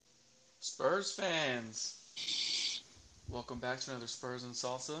Spurs fans, welcome back to another Spurs and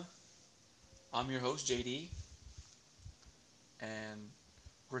Salsa. I'm your host JD, and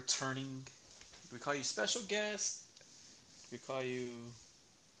returning, we call you special guest. We call you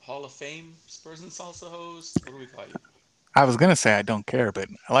Hall of Fame Spurs and Salsa host. What do we call you? I was gonna say I don't care, but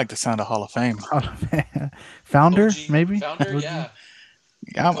I like the sound of Hall of Fame. Founder, OG maybe? founder, OG? yeah.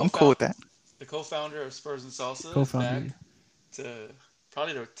 The Yeah, I'm cool co-found, with that. the co-founder of Spurs and Salsa is Co-founder. back to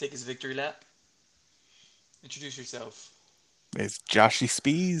probably to take his victory lap. Introduce yourself, It's Joshy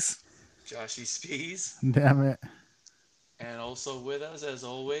Spees. Joshy Spees, Damn it. and also with us as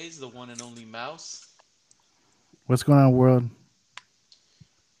always, the one and only Mouse. What's going on, world?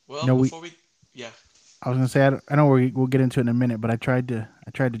 Well, No, we. before we, yeah, I was gonna say I know we'll get into it in a minute, but I tried to.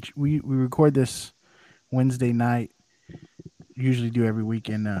 We record this Wednesday night. Usually do every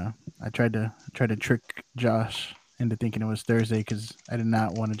weekend. I tried to trick Josh into thinking it was Thursday because I did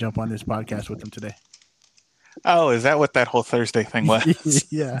not want to jump on this podcast with him today. Oh, is that what that whole Thursday thing was?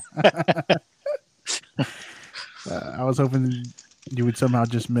 Yeah, I was hoping you would somehow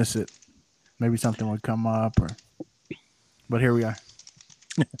just miss it. Maybe something would come up, but here we are.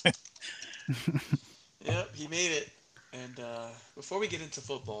 yep, he made it. And before we get into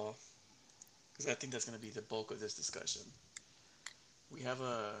football, because I think that's going to be the bulk of this discussion, we have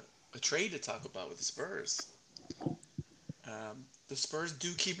a trade to talk about with the Spurs. The Spurs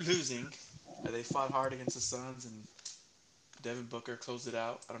do keep losing. They fought hard against the Suns, and Devin Booker closed it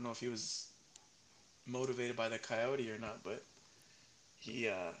out. I don't know if he was motivated by the Coyote or not, but he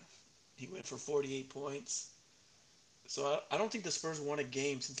uh, he went for 48 points. So I don't think the Spurs won a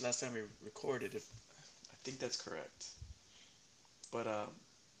game since last time we recorded. If I think that's correct. But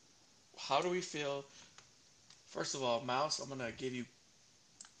how do we feel? First of all, Mouse, I'm gonna give you.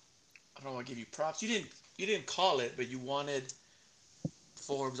 I don't want to give you props. You didn't call it, but you wanted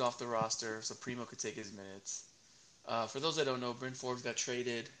Forbes off the roster so Primo could take his minutes. For those that don't know, Bryn Forbes got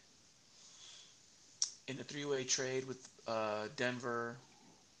traded in a three-way trade with Denver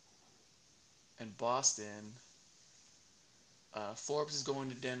and Boston. Forbes is going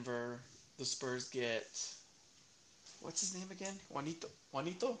to Denver. The Spurs get what's his name again? Juanito.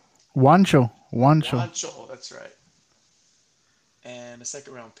 Wancho. Juancho. That's right. And a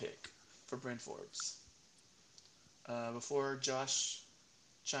second round pick for Bryn Forbes. Before Josh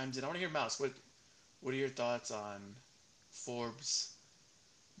chimes in, I want to hear Mouse. What are your thoughts on Forbes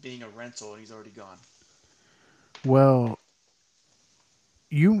being a rental and he's already gone? Well,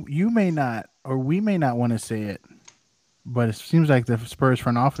 you may not, or we may not want to say it, but it seems like the Spurs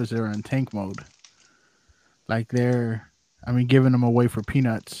front office are in tank mode. Like I mean, giving them away for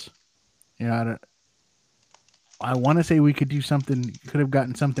peanuts. You know, I want to say we could do something, could have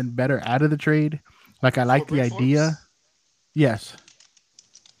gotten something better out of the trade. Like I For like the Bryn idea. Forbes, Yes.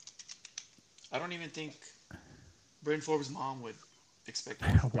 I don't even think Bryn Forbes' mom would expect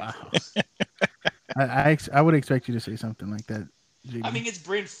more from Bryn Wow. Forbes. I would expect you to say something like that, I JD. mean, it's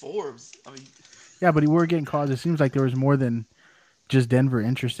Bryn Forbes. I mean, Yeah, but we were getting calls. It seems like there was more than just Denver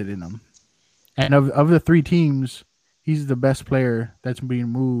interested in him. And of the three teams, he's the best player that's being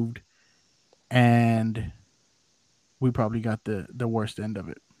moved, and we probably got the worst end of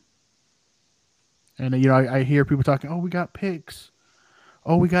it. And you know, I hear people talking, "Oh, we got picks.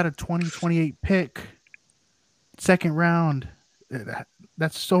 Oh, we got a 2028 pick, second round."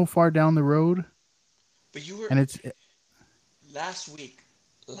 That's so far down the road, but you were and it's last week,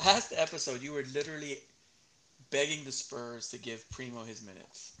 last episode, you were literally begging the Spurs to give Primo his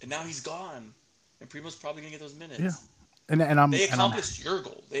minutes, and now he's gone, and Primo's probably gonna get those yeah. minutes. And and I'm They and I'm accomplished your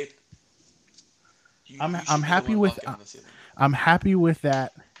goal. You I'm should be the happy one with locking in the ceiling. I'm happy with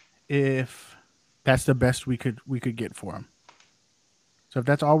that if that's the best we could get for him. So if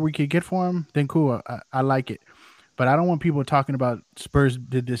that's all we could get for him, then cool. I like it. But I don't want people talking about Spurs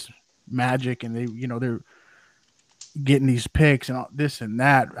did this magic and they're getting these picks and all this and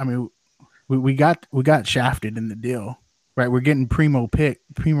that. I mean, we got shafted in the deal, right? We're getting primo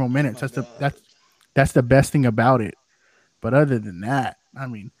Oh minutes. my That's the god. that's the best thing about it. But other than that, I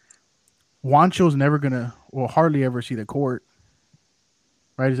mean, Wancho's never gonna, will hardly ever see the court.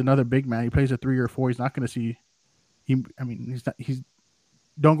 Right? He's another big man. He plays a 3 or 4. He's not gonna see. I mean, he's not. He's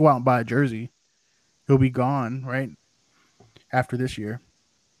don't go out and buy a jersey. He'll be gone right after this year.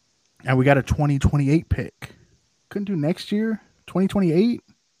 And we got a 2028 pick. Couldn't do next year. 2028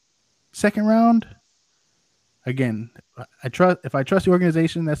 second round. Again, I trust, if I trust the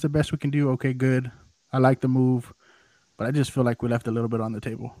organization, that's the best we can do. Okay, good. I like the move, but I just feel like we left a little bit on the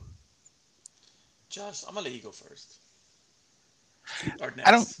table. Josh, I'm gonna let you go first. Or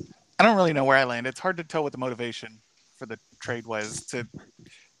I don't next. I don't really know where I land. It's hard to tell what the motivation for the trade was to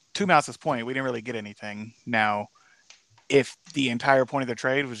to Mouse's point, we didn't really get anything. Now, if the entire point of the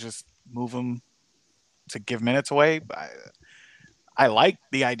trade was just move him to give minutes away, I like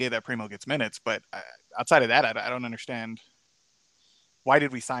the idea that Primo gets minutes, but outside of that, I don't understand. Why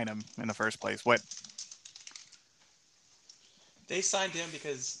did we sign him in the first place? What? They signed him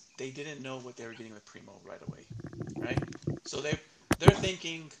because they didn't know what they were getting with Primo right away, right? So they're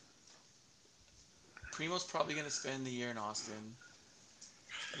thinking Primo's probably going to spend the year in Austin.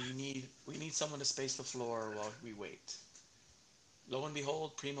 We need someone to space the floor while we wait. Lo and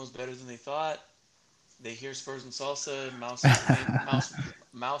behold, Primo's better than they thought. They hear Spurs and Salsa, and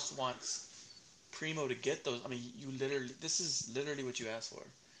Mouse wants Primo to get those. I mean, this is literally what you asked for.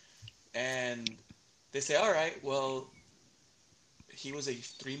 And they say, all right, well, he was a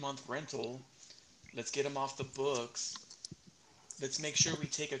 3-month rental. Let's get him off the books. Let's make sure we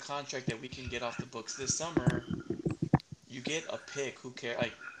take a contract that we can get off the books this summer. You get a pick, who cares?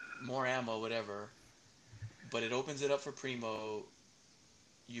 Like, more ammo, whatever. But it opens it up for Primo.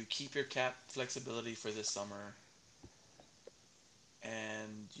 You keep your cap flexibility for this summer.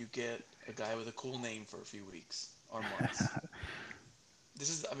 And you get a guy with a cool name for a few weeks or months.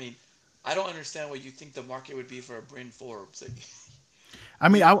 I don't understand what you think the market would be for a Bryn Forbes. I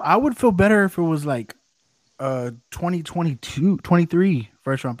mean, I would feel better if it was like 2022, 23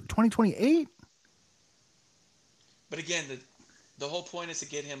 first round, 2028. But again, the whole point is to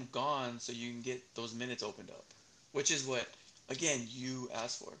get him gone so you can get those minutes opened up, which is what, again, you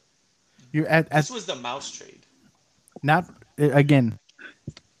asked for. This was the Mouse trade. Not again.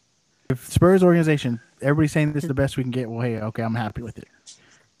 If Spurs organization, everybody's saying this is the best we can get. Well, hey, okay, I'm happy with it.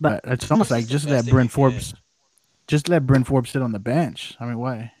 But it's almost like just let Bryn Forbes sit on the bench. I mean,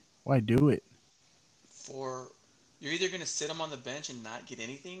 why do it? You're either going to sit him on the bench and not get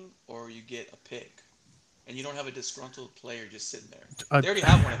anything, or you get a pick, and you don't have a disgruntled player just sitting there. They already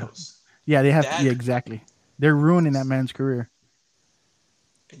have one of those. Yeah, they have. Yeah, exactly. They're ruining that man's career.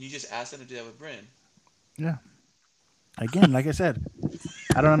 And you just ask them to do that with Bryn. Yeah. Again, like I said,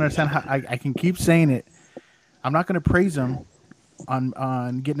 I don't understand how I can keep saying it. I'm not going to praise him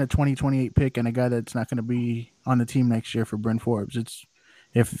on getting a 2028 pick and a guy that's not going to be on the team next year for Bryn Forbes. It's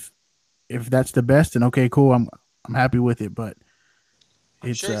if that's the best, then okay, cool. I'm happy with it, but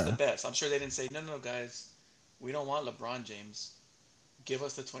I'm sure it's the best. I'm sure they didn't say no, guys. We don't want LeBron James. Give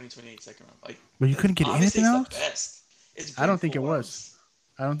us the 2028 second round. Like, but you couldn't get anything else. The best. I don't think it was.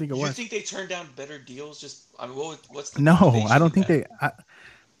 You think they turned down better deals? What's the no? I don't think they.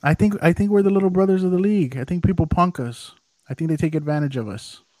 I think we're the little brothers of the league. I think people punk us. I think they take advantage of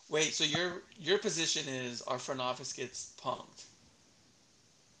us. Wait, so your position is our front office gets punked?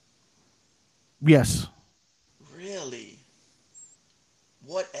 Yes. Really?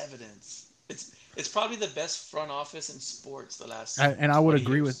 What evidence? It's probably the best front office in sports the last. And I would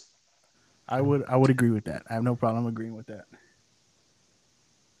agree years. with. I would agree with that. I have no problem agreeing with that.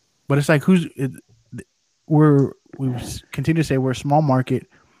 But it's like we continue to say we're a small market.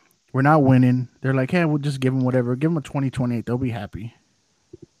 We're not winning. They're like, hey, we'll just give them whatever. Give them a 2028. They'll be happy.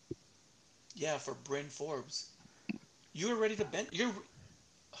 Yeah, for Bryn Forbes. You were ready to bench.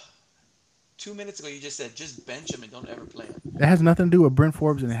 2 minutes ago, you just said just bench him and don't ever play him. It has nothing to do with Bryn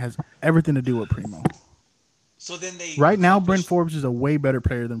Forbes, and it has everything to do with Primo. So then right now, Bryn Forbes is a way better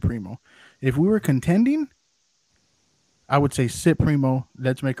player than Primo. If we were contending, I would say sit Primo.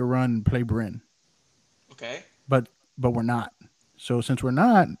 Let's make a run and play Bryn. Okay. But we're not. So since we're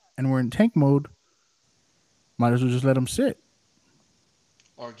not, and we're in tank mode, might as well just let him sit.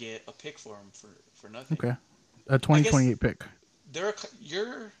 Or get a pick for him for nothing. Okay. A 2028 pick.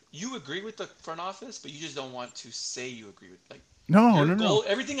 You agree with the front office, but you just don't want to say you agree with No.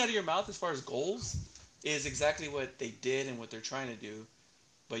 Everything out of your mouth as far as goals is exactly what they did and what they're trying to do,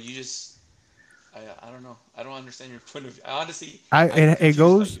 but you just I don't know. I don't understand your point of view. Honestly, it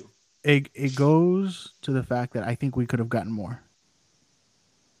goes to the fact that I think we could have gotten more.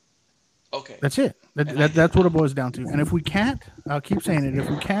 Okay. That's it. That's what it boils down to. And if we can't, I'll keep saying it. If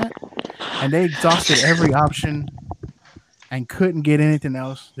we can't, and they exhausted every option and couldn't get anything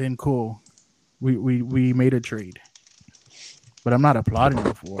else, then cool. We made a trade. But I'm not applauding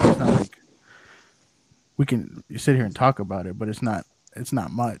them for it. It's not like we can sit here and talk about it, but it's not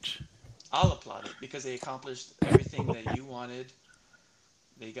much. I'll applaud it because they accomplished everything that you wanted.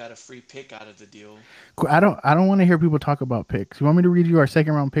 They got a free pick out of the deal. I don't want to hear people talk about picks. You want me to read you our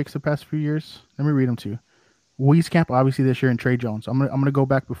second round picks the past few years? Let me read them to you. Wieskamp, obviously this year, and Trey Jones. I'm gonna go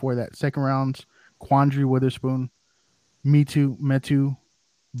back before that. Second rounds, Quandry Witherspoon, Metu,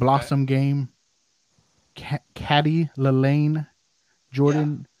 Blossom Game, Caddy Lelane,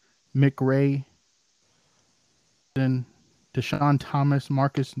 Jordan McRae, Deshaun Thomas,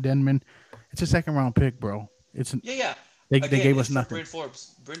 Marcus Denman. It's a second round pick, bro. It's Yeah. they Again, gave it's us for nothing. Bryn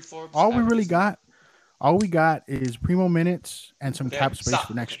Forbes. Bryn Forbes All we really averages. got, all we got is primo minutes and some There, cap space for stop.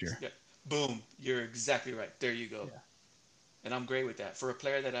 Okay, next year. yeah. Boom. You're exactly right. There you go. Yeah. And I'm great with that. For a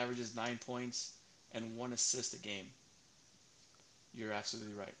player that averages 9 points and 1 assist a game, you're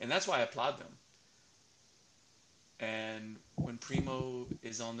absolutely right. And that's why I applaud them. And when Primo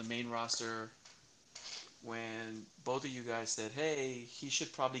is on the main roster, when both of you guys said, hey, he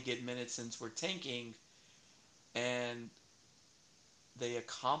should probably get minutes since we're tanking, and they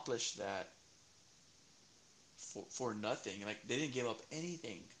accomplished that for nothing. Like, they didn't give up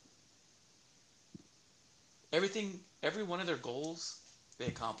anything. Every one of their goals, they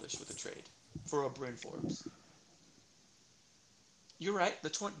accomplished with the trade for a Bryn Forbes. You're right.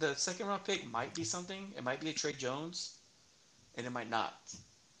 The second round pick might be something. It might be a Trey Jones, and it might not.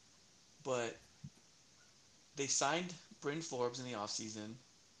 But they signed Bryn Forbes in the offseason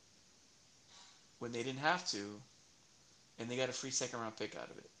when they didn't have to, and they got a free second round pick out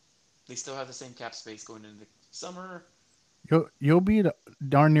of it. They still have the same cap space going into the summer. You'll be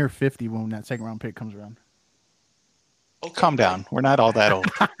darn near 50 when that second round pick comes around. Okay, Calm down. We're not all that old.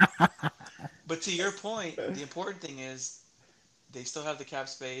 But to your point, the important thing is they still have the cap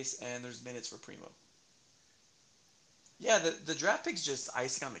space and there's minutes for Primo. Yeah, the draft pick's just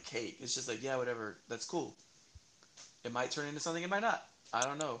icing on the cake. It's just like, yeah, whatever. That's cool. It might turn into something. It might not. I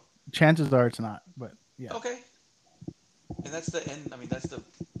don't know. Chances are it's not, but yeah. Okay. And that's the end. I mean, that's the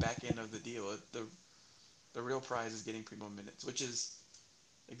back end of the deal. The real prize is getting Primo minutes, which is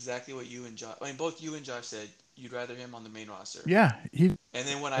exactly what you and Josh. I mean, both you and Josh said you'd rather him on the main roster. Yeah, And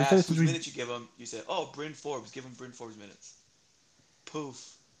then when I I said asked since whose we- minutes you give him, you said, "Oh, Bryn Forbes. Give him Bryn Forbes minutes."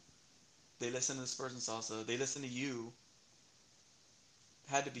 Poof. They listen to the Spurs and Salsa. They listen to you.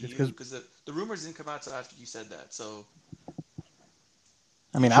 Had to be It's you 'cause- because the rumors didn't come out until after you said that. So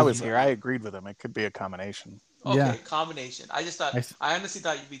I mean, I was here. I agreed with him. It could be a combination. okay, Yeah. combination. I just thought I honestly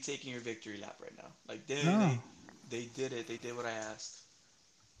thought you'd be taking your victory lap right now. Like No. they did it. They did what I asked.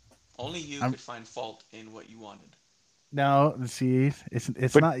 Only you I'm- could find fault in what you wanted. No, see, it's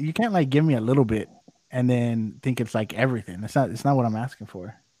But- not. You can't like give me a little bit and then think it's like everything. It's not what I'm asking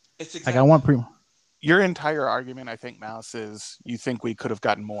for. It's Like exactly I want primo. Your entire argument, I think, Mouse, is you think we could have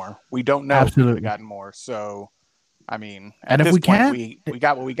gotten more. We don't know if we could Absolutely. have gotten more. So, I mean, at And if this we point, can't- we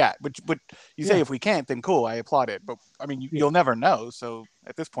got what we got. But you say Yeah. if we can't, then cool, I applaud it. But I mean, Yeah. you'll never know. So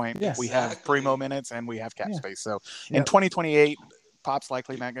at this point, Yeah. we have Exactly. primo minutes and we have cap Yeah. space. So in Yep. 2028, Pop's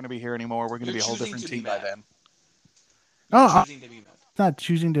likely not going to be here anymore. We're going to You're be a whole choosing different to be team by mad. then. No, You're I'm choosing to be mad. not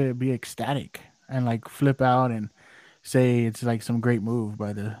choosing to be ecstatic and like flip out and say it's like some great move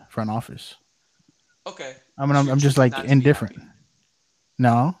by the front office. Okay. I mean, So I'm you're just choosing like not to be indifferent. happy.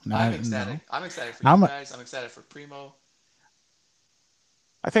 No, I'm no. ecstatic. I'm excited for I'm you a- guys. I'm excited for Primo.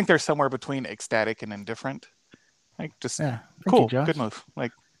 I think they're somewhere between ecstatic and indifferent. Like just Yeah. Thank cool, you, Josh. good move.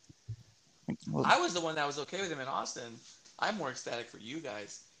 Like, well, I was the one that was okay with him in Austin. I'm more ecstatic for you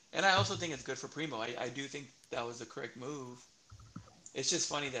guys. And I also think it's good for Primo. I do think that was the correct move. It's just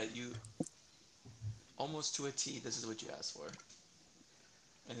funny that you almost to a T, this is what you asked for.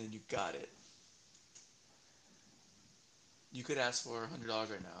 And then you got it. You could ask for $100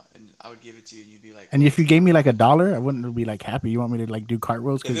 right now, and I would give it to you, and you'd be like, And "Oh, if you gave me like $1, I wouldn't be like happy. You want me to like do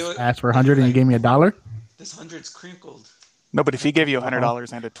cartwheels If it because was- I asked for if you 100 and you like- gave me $1? this 100's crinkled." no, but if he gave you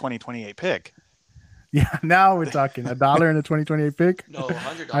 $100 and a 2028 pick, Yeah, now we're talking $1 and a 2028 pick. No,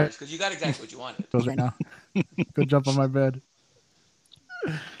 $100, because you got exactly what you wanted. Goes right now. Go jump on my bed.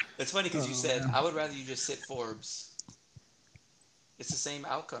 It's funny because you said, man. I would rather you just sit Forbes. It's the same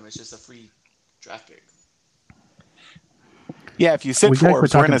outcome. It's just a free draft pick. yeah, if you sit We got- we're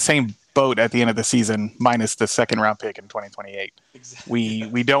Forbes, we're in talking- the same boat at the end of the season, minus the second round pick in 2028. Exactly.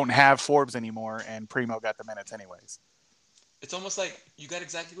 We don't have Forbes anymore, and Primo got the minutes anyways. It's almost like you got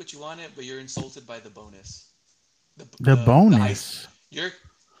exactly what you wanted, but you're insulted by the bonus. The ice. bonus.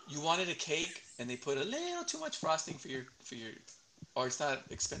 You wanted a cake, and they put a little too much frosting for your, or it's not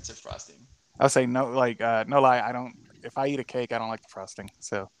expensive frosting. I'll say no, like no lie. I don't. If I eat a cake, I don't like the frosting.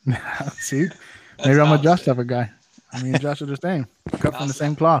 So See, That's maybe I'm a Mouse Josh shit. type of guy. I mean, Josh are the same. Cut from the Mouse-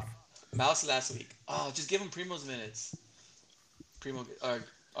 same cloth. Mouse last week. Oh, just give him Primo's minutes.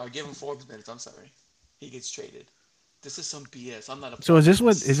 Or give him Forbes minutes. I'm sorry, he gets traded. This is some BS. I'm not a. So is this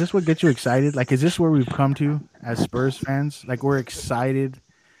what gets you excited? Like, is this where we've come to as Spurs fans? Like, we're excited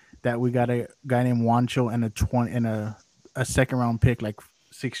that we got a guy named Wancho and a second round pick, like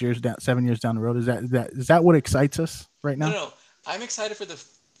 7 years down the road. Is that what excites us right now? No. I'm excited for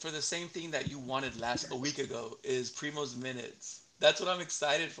the same thing that you wanted a week ago is Primo's minutes. That's what I'm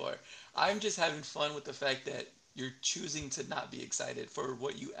excited for. I'm just having fun with the fact that you're choosing to not be excited for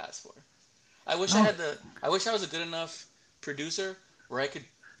what you asked for. I wish I No, had the. I wish I was a good enough producer where I could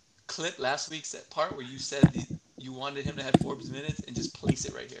clip last week's part where you said you wanted him to have Forbes minutes and just place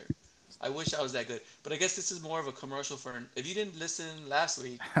it right here. I wish I was that good. But I guess this is more of a commercial for. If you didn't listen last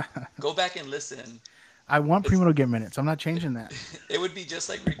week, go back and listen. I want It's Primo to get minutes. I'm not changing that. it would be just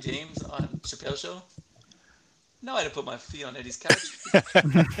like Rick James on Chappelle Show. No, I didn't put my feet on Eddie's couch.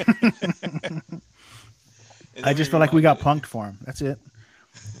 And I then we just feel like we got rewinded it. punked for him. That's it.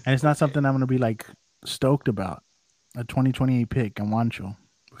 And it's not Okay. something I'm going to be like stoked about. A 2028 pick and Wancho.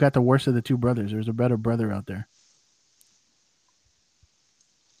 We got the worst of the two brothers. There's a better brother out there.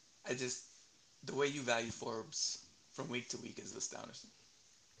 I just the way you value Forbes from week to week is astonishing.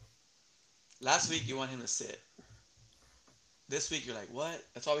 Last week you want him to sit. This week you're like, what?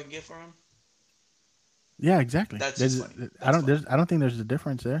 That's all we can get for him? Yeah, exactly. That's just funny. I That's don't. funny. There's. I don't think there's a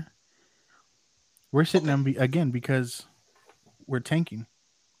difference there. We're sitting Okay. them again because we're tanking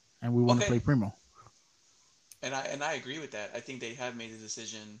and we want to Okay. play Primo. And I agree with that. I think they have made a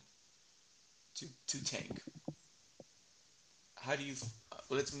decision to tank. How do you?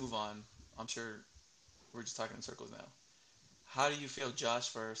 Well, let's move on. I'm sure we're just talking in circles now. How do you feel, Josh?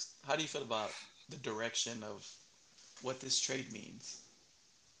 First, how do you feel about the direction of what this trade means?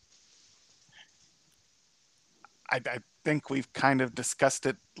 I think we've kind of discussed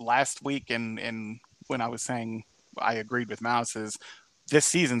it last week, and when I was saying I agreed with Mouse is this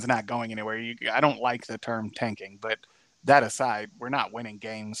season's not going anywhere. I don't like the term tanking, but that aside, we're not winning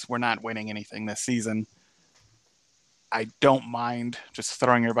games. We're not winning anything this season. I don't mind just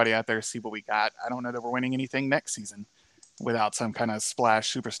throwing everybody out there to see what we got. I don't know that we're winning anything next season without some kind of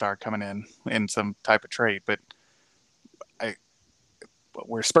splash superstar coming in some type of trade. I,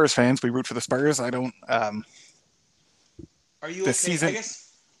 we're Spurs fans. We root for the Spurs. I don't. Are you This okay? I season,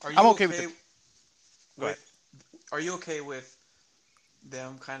 guess. Are I'm you okay with the. okay Go ahead. with? Are you okay with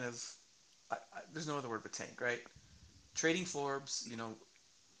them kind of? There's no other word but tank, right? Trading Forbes,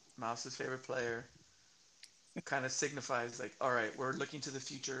 Mouse's favorite player, kind of signifies like, all right, we're looking to the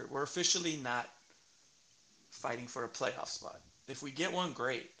future. We're officially not fighting for a playoff spot. If we get one,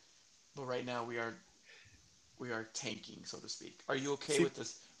 great. But right now we are tanking, so to speak. Are you okay See, with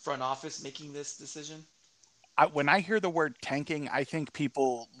this front office making this decision? when I hear the word tanking, I think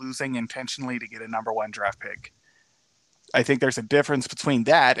people losing intentionally to get a number one draft pick. I think there's a difference between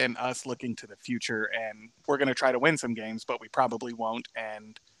that and us looking to the future, and we're going to try to win some games, but we probably won't,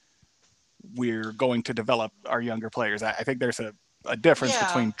 and we're going to develop our younger players. I think there's a difference Yeah.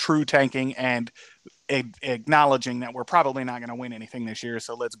 between true tanking and acknowledging that we're probably not going to win anything this year,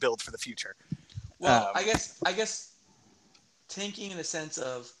 so let's build for the future. Well, I guess tanking in the sense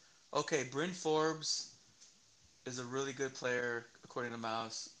of okay, Bryn Forbes is a really good player according to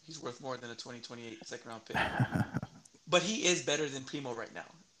Mouse. He's worth more than a 2028 second round pick. But he is better than Primo right now.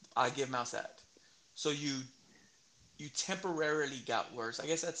 I give Mouse that. So you temporarily got worse. I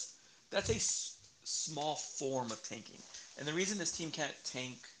guess that's a small form of tanking. And the reason this team can't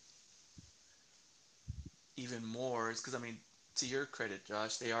tank even more is because, I mean, to your credit,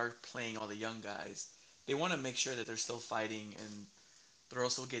 Josh, they are playing all the young guys. They want to make sure that they're still fighting and they're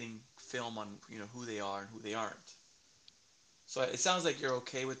also getting film on who they are and who they aren't. So it sounds like you're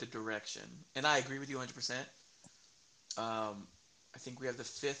okay with the direction, and I agree with you 100%. I think we have the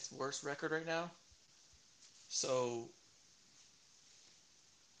fifth worst record right now. So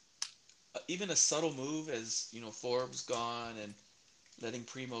even a subtle move as Forbes gone and letting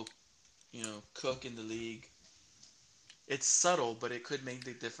Primo cook in the league, it's subtle, but it could make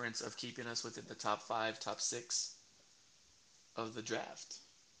the difference of keeping us within the top five, top six of the draft.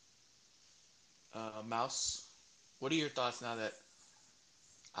 Mouse, what are your thoughts now that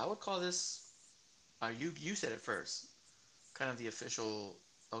I would call this? You said it first, kind of the official.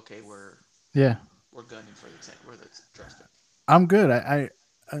 Okay, Yeah, we're gunning for the we're the draft pick. I'm good.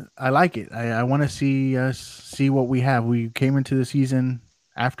 I like it. I want to see us see what we have. We came into the season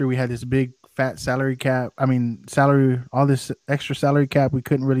after we had this big fat salary cap. I mean, salary, all this extra salary cap. We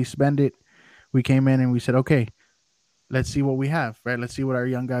couldn't really spend it. We came in and we said, okay, let's see what we have, right? Let's see what our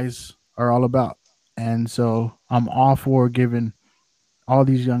young guys are all about. And so I'm all for giving all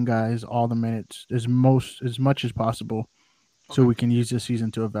these young guys all the minutes as much as possible, so Okay, we can use this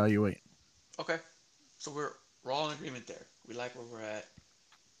season to evaluate. okay. So we're all in agreement there. We like where we're at.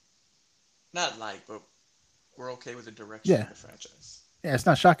 Not like, but we're okay with the direction Yeah, of the franchise. yeah. It's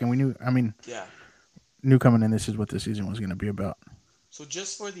not shocking. We knew. I mean, Yeah. knew coming in this is what the season was going to be about. So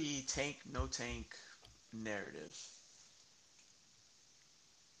just for the tank no tank narrative,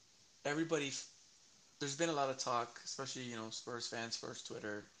 everybody, there's been a lot of talk, especially Spurs fans, Spurs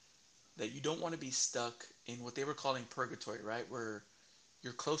Twitter, that you don't want to be stuck in what they were calling purgatory, right? Where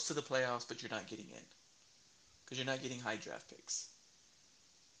you're close to the playoffs, but you're not getting in because you're not getting high draft picks.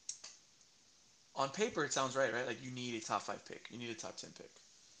 On paper, it sounds right, right? Like you need a top 5 pick, you need a top 10 pick.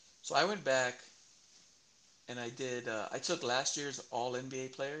 So I went back and I did. I took last year's All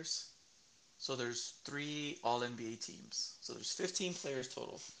NBA players. So there's 3 All NBA teams. So there's 15 players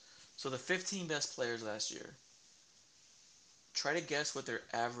total. So the 15 best players last year. Try to guess what their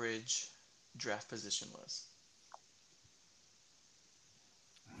average draft position was.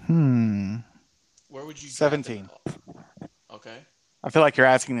 Where would you draft them 17. at? Okay. I feel like you're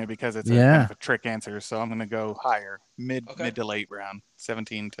asking me because it's a kind Yeah. of a trick answer, so I'm going to go higher, Okay. mid to late round,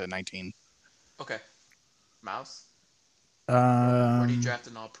 17 to 19. Okay. Mouse. Where do you Um, draft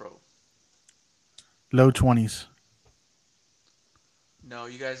an All Pro? low 20s. No,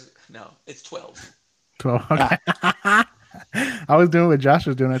 you guys. No, it's 12. 12. Okay. I was doing what Josh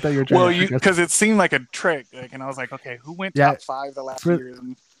was doing. I thought you were trying Well, to you trick us. because it seemed like a trick, like, and I was like, okay, who went Yeah, top 5 the last for- years?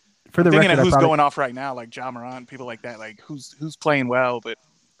 And For I'm the thinking record, of I who's probably going off right now, like Ja Morant, people like that, like who's playing well. But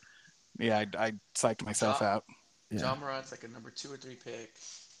yeah, I psyched myself out. Ja Morant's like a number 2 or 3 pick.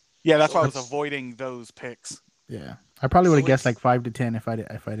 Yeah, that's So why I was it's- avoiding those picks. yeah, I probably would have So guessed it's- like 5 to 10 if I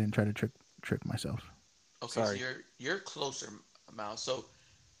didn't try to trick myself. Okay, Sorry. so you're closer, Mouse. So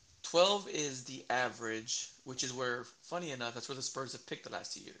 12 is the average, which is where, funny enough, that's where the Spurs have picked the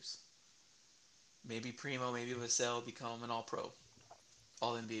last 2 years. Maybe Primo, maybe Vassell become an All-Pro,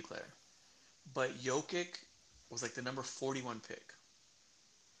 All-NBA player. But Jokic was like the number 41 pick.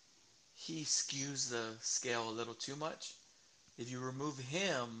 He skews the scale a little too much. If you remove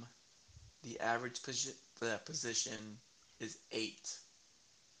him, the average position is 8.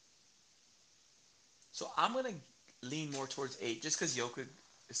 So I'm gonna lean more towards 8, just because Jokic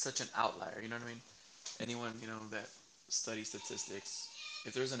is such an outlier. You know what I mean? Anyone that studies statistics,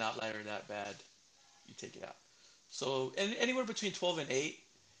 if there's an outlier that bad, you take it out. So anywhere between 12 and 8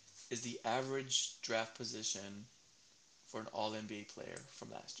 is the average draft position for an All NBA player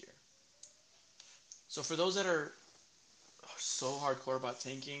from last year. So for those that are so hardcore about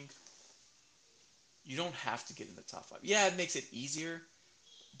tanking, you don't have to get in the top 5. Yeah, it makes it easier,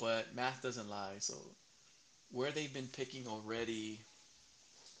 but math doesn't lie. So where they've been picking already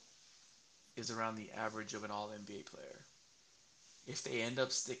is around the average of an All NBA player. If they end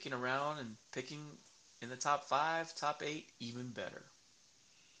up sticking around and picking in the top 5, top 8, even better.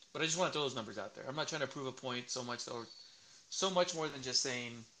 But I just want to throw those numbers out there. I'm not trying to prove a point so much more than just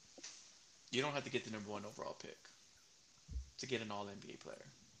saying you don't have to get the number 1 overall pick to get an All NBA player.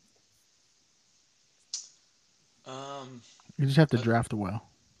 You just have to Uh, draft well.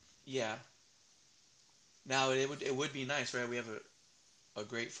 yeah. Now it would be nice, right? We have a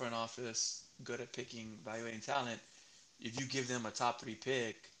great front office, good at picking, evaluating talent. If you give them a top 3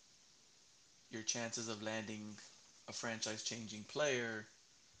 pick, your chances of landing a franchise-changing player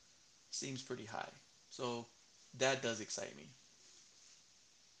seems pretty high. So that does excite me.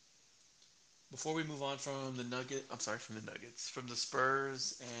 Before we move on from the Nuggets, from the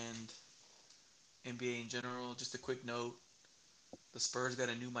Spurs and NBA in general, just a quick note: the Spurs got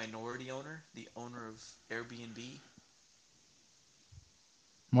a new minority owner, the owner of Airbnb.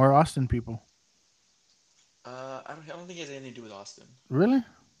 More Austin people. I don't think it has anything to do with Austin. Really?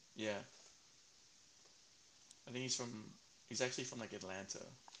 Yeah, I think he's actually from like Atlanta.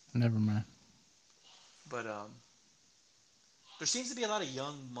 Never mind. But there seems to be a lot of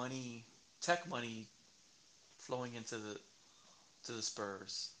young money, tech money, flowing into the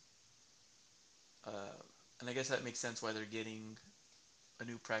Spurs. Uh, and I guess that makes sense why they're getting a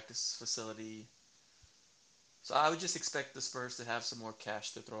new practice facility. So I would just expect the Spurs to have some more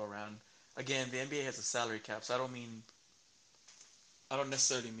cash to throw around. Again, the NBA has a salary cap, so I don't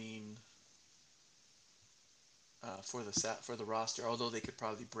necessarily mean for the roster. Although they could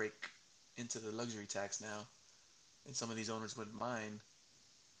probably break into the luxury tax now, and some of these owners wouldn't mind.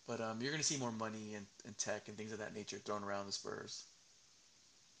 But you're going to see more money and tech and things of that nature thrown around the Spurs.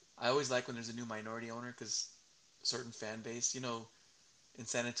 I always like when there's a new minority owner because certain fan base, in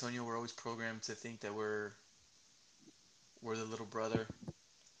San Antonio, we're always programmed to think that we're the little brother.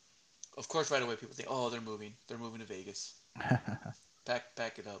 Of course, right away people think, oh, they're moving to Vegas,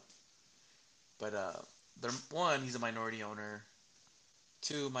 pack it up. But they're one, he's a minority owner.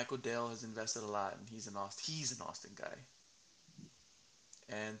 Two, Michael Dale has invested a lot, and he's an Austin guy.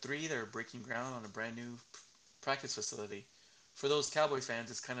 And three, they're breaking ground on a brand new practice facility. For those Cowboy fans,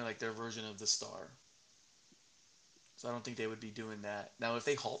 it's kind of like their version of the Star. So I don't think they would be doing that. Now, if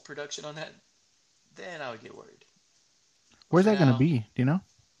they halt production on that, then I would get worried. But Where's for that going to now, be? Do you know?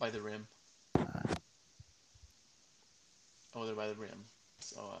 by the rim. Oh, they're by the rim.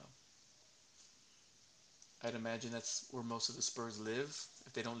 So I'd imagine that's where most of the Spurs live.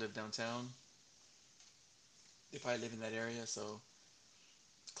 If they don't live downtown, they probably live in that area, so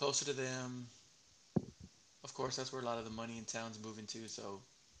it's closer to them. Of course, that's where a lot of the money in town's moving to, so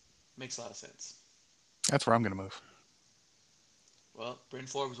makes a lot of sense. That's where I'm gonna move. Well, Bryn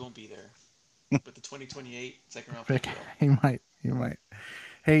Forbes won't be there, but the 2028 second round pick Pick. will. He might. He might.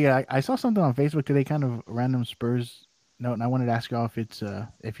 Hey, I saw something on Facebook today, kind of random Spurs note, and I wanted to ask y'all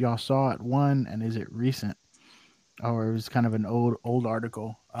if y'all saw it, one, and is it recent, or it was kind of an old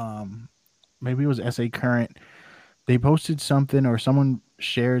article. Maybe it was SA Current. They posted something, or someone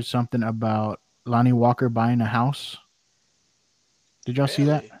shared something about Lonnie Walker buying a house. Did y'all see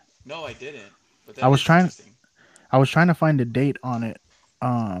that? Really? No, I didn't. But I that was is trying. interesting. I was trying to find a date on it,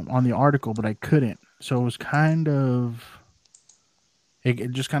 on the article, but I couldn't. So it was kind of.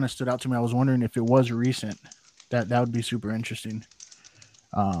 It just kind of stood out to me. I was wondering if it was recent. That would be super interesting.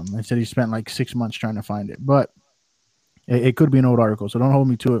 And said he spent like 6 months trying to find it, but it could be an old article, so don't hold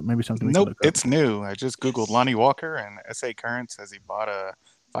me to it. Maybe something we can Nope, look up. it's new. I just googled It's Lonnie Walker, and SA Current says he bought a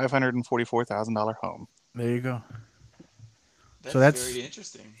 $544,000 home. There you go. So that's that's very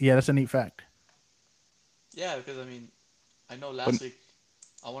interesting. yeah, that's a neat fact. Yeah, because I mean, I know But last week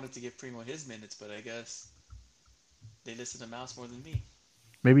I wanted to give Primo his minutes, but I guess they listen to Mouse more than me.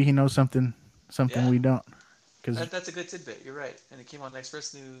 Maybe he knows something Yeah, we don't. Because that's a good tidbit. You're right, and it came on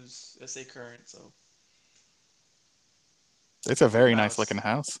Express News, SA Current. So it's a poor very nice looking Mouse.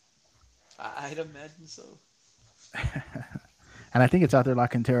 house. I'd imagine so. and I think it's out there, La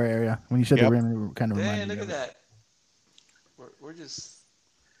Cantera area. When you said the Yep. rim, it kind of Dang, reminded me look at of it. that. We're just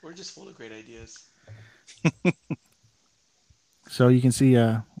we're just full of great ideas. So you can see,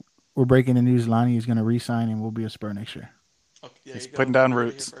 we're breaking the news. Lonnie is going to re-sign and will be a Spur next year. Okay, there He's you go. putting down You heard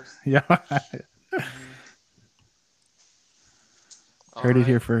it here roots. first. Yeah, Hmm. All heard it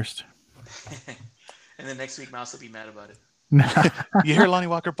here right. first. And then next week, Mouse will be mad about it. You hear Lonnie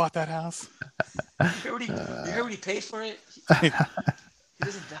Walker bought that house? You heard what he paid for it? He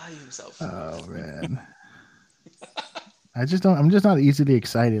doesn't value himself. Oh man, I just don't. I'm just not easily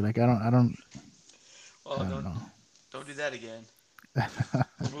excited. Like I don't. Well, I don't know. don't do that again.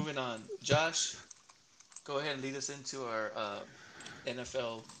 We're moving on. Josh, go ahead and lead us into our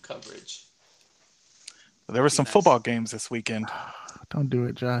NFL coverage. There were Be some football nice. games this weekend. Don't do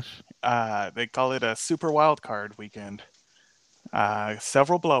it, Josh. They call it a Super Wild Card weekend.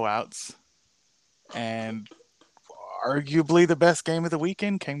 Several blowouts, and arguably the best game of the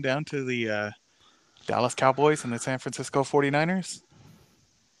weekend came down to the Dallas Cowboys and the San Francisco 49ers.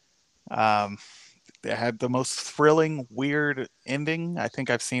 Um, they had the most thrilling, weird ending I think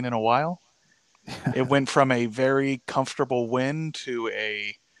I've seen in a while. It went from a very comfortable win to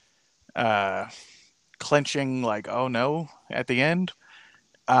a uh, clenching, like, oh no, at the end.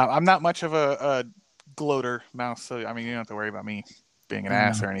 I'm not much of a gloater mouse, so I mean, you don't have to worry about me being an I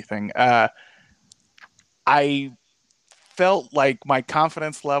ass know. or anything. I felt like my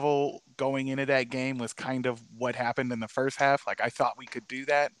confidence level going into that game was kind of what happened in the first half. Like I thought we could do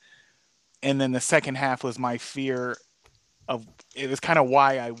that, and then the second half was my fear of. It was kind of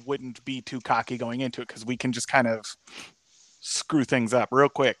why I wouldn't be too cocky going into it because we can just kind of screw things up real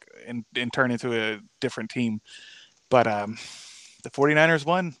quick and turn into a different team. But the 49ers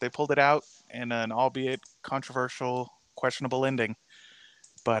won. They pulled it out in an albeit controversial, questionable ending.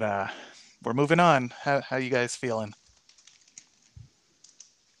 But we're moving on. How you guys feeling?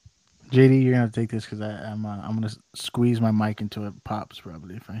 JD, you're gonna take this because I'm gonna squeeze my mic until it pops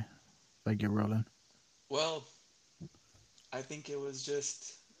probably if I get rolling. Well, I think it was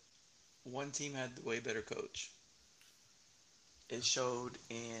just one team had the way better coach. It showed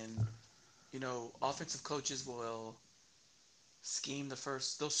in, offensive coaches will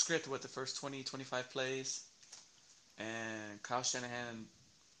they'll script what the first 20, 25 plays, and Kyle Shanahan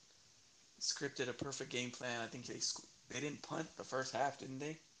scripted a perfect game plan. I think they didn't punt the first half, didn't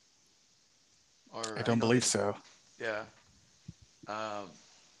they? I Or I don't know they, believe so. yeah. Um,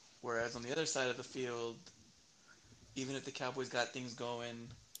 Whereas on the other side of the field, even if the Cowboys got things going,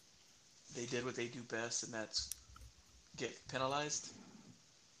 they did what they do best, and that's get penalized.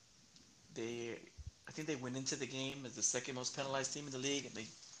 They, I think they went into the game as the second most penalized team in the league, and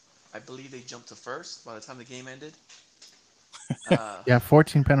I believe they jumped to first by the time the game ended. Uh, Yeah,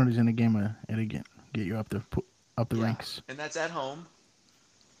 14 penalties in the game. It'll get you up the yeah, ranks. and that's at home.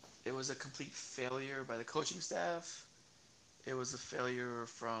 It was a complete failure by the coaching staff. It was a failure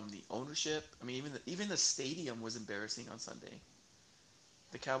from the ownership. I mean, even the stadium was embarrassing on Sunday.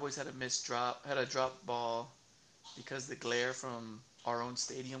 The Cowboys had a drop ball because the glare from our own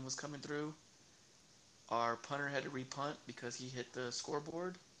stadium was coming through. Our punter had to repunt because he hit the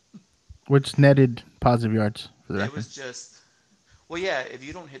scoreboard. which netted positive yards for the It record. was just, well, yeah. If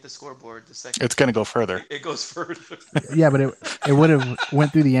you don't hit the scoreboard, the second It's gonna go further. it goes further. Yeah, but it would have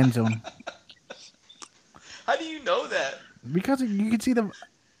went through the end zone How do you know that? because you could see the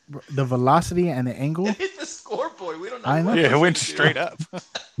velocity and the angle. It hit the scoreboard. We don't know. I know. What Yeah, it was went do. straight up.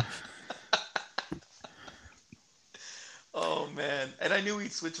 Oh man! And I knew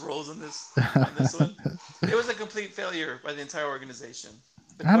we'd switch roles on this one. It was a complete failure by the entire organization.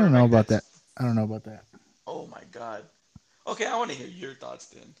 The I don't know quarterback about that. I don't know about that. Oh my god. Okay, I want to hear your thoughts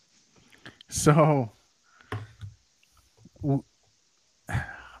then. So, man,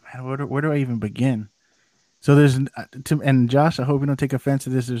 where do I even begin? So there's and Josh, I hope you don't take offense to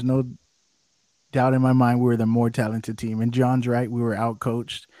this. There's no doubt in my mind we were the more talented team, and John's right. We were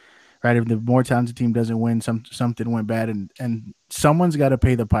outcoached. Right, if the more talented team doesn't win, something went bad, and someone's got to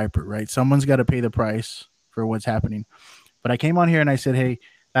pay the piper, right? Someone's got to pay the price for what's happening. But I came on here and I said, hey,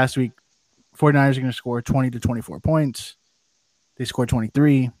 last week, 49ers are going to score 20 to 24 points. They scored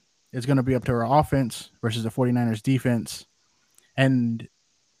 23. It's going to be up to our offense versus the 49ers defense. And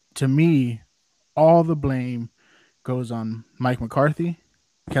to me, all the blame goes on Mike McCarthy,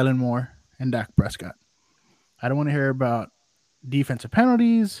 Kellen Moore, and Dak Prescott. I don't want to hear about defensive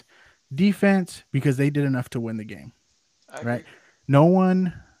penalties, defense, because they did enough to win the game. Right? No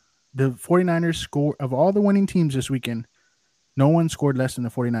one, the 49ers score, of all the winning teams this weekend, no one scored less than the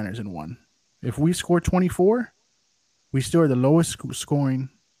 49ers and won. If we score 24, we still are the lowest scoring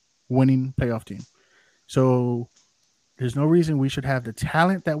winning playoff team. So there's no reason we should have the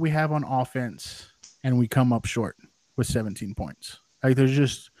talent that we have on offense and we come up short with 17 points. Like, there's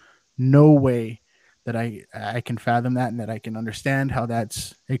just no way that I can fathom that and that I can understand how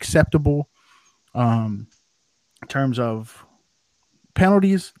that's acceptable. In terms of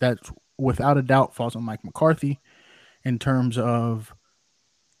penalties, that without a doubt falls on Mike McCarthy. In terms of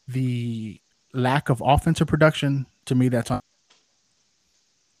the lack of offensive production, to me, that's on.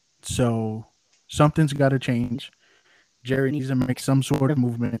 So something's got to change. Jerry needs to make some sort of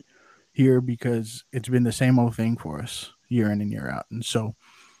movement here because it's been the same old thing for us year in and year out. And so,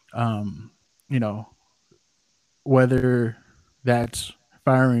 whether that's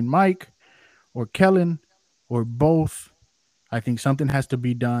firing Mike or Kellen or both, I think something has to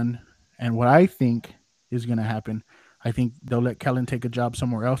be done. And what I think is going to happen, I think they'll let Kellen take a job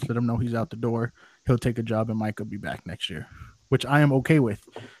somewhere else, let him know he's out the door. He'll take a job and Mike will be back next year, which I am okay with.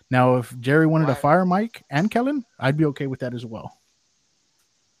 Now, if Jerry wanted to fire Mike and Kellen, I'd be okay with that as well.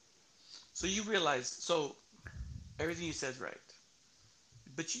 So you realize, everything you said is right.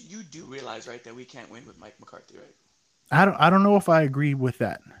 But you do realize, right, that we can't win with Mike McCarthy, right? I don't know if I agree with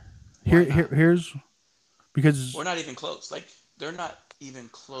that. Here's because we're not even close. Like, they're not even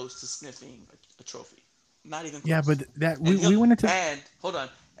close to sniffing a trophy. Not even close. Yeah, but that we went into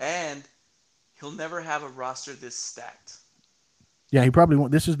and he'll never have a roster this stacked. Yeah, he probably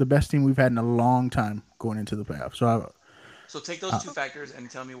won't. This is the best team we've had in a long time going into the playoffs. So take those two factors and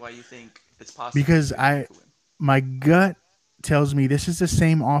tell me why you think it's possible. Because my gut tells me this is the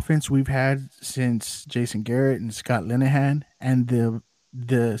same offense we've had since Jason Garrett and Scott Linehan, and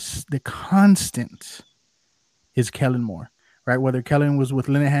the constant is Kellen Moore, right? Whether Kellen was with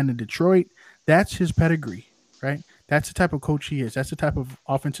Linehan in Detroit, that's his pedigree, right? That's the type of coach he is. That's the type of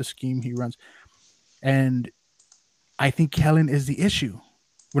offensive scheme he runs. And I think Kellen is the issue.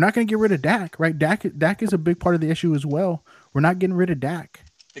 We're not going to get rid of Dak, right? Dak is a big part of the issue as well. We're not getting rid of Dak.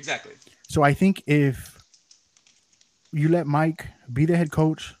 Exactly. So I think if you let Mike be the head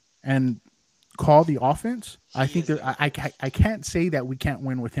coach and call the offense, I think I can't say that we can't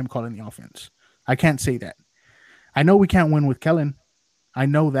win with him calling the offense. I can't say that. I know we can't win with Kellen. I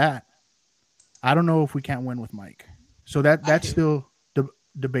know that. I don't know if we can't win with Mike. So that's still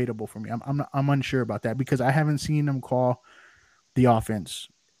debatable for me. I'm unsure about that because I haven't seen him call the offense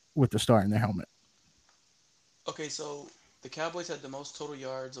with the star in their helmet. Okay, so the Cowboys had the most total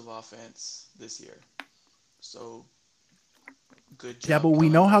yards of offense this year. So good job. Yeah, but we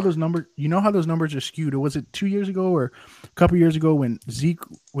know how those numbers. You know how those numbers are skewed. Was it 2 years ago or a couple years ago when Zeke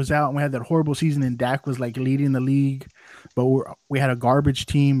was out and we had that horrible season and Dak was like leading the league, but we had a garbage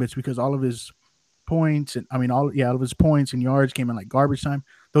team. It's because all of his points and all of his points and yards came in like garbage time.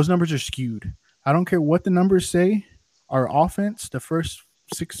 Those numbers are skewed. I don't care what the numbers say. Our offense, the first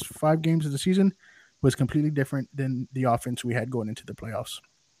 5 games of the season, was completely different than the offense we had going into the playoffs.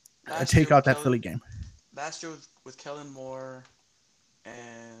 I take out that Philly game. Last year with Kellen Moore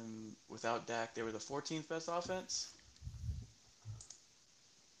and without Dak, they were the 14th best offense.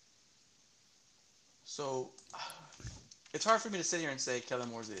 So it's hard for me to sit here and say Kellen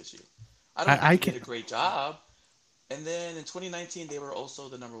Moore's the issue. I don't think he did a great job. And then in 2019, they were also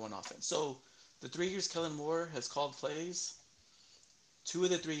the number one offense. So the 3 years Kellen Moore has called plays, 2 of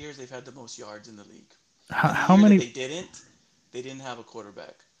the 3 years they've had the most yards in the league. And the How year that many? they didn't have a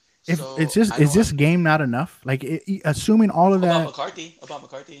quarterback. If it's So just I is don't. this game not enough? Like assuming all of About that, McCarthy, about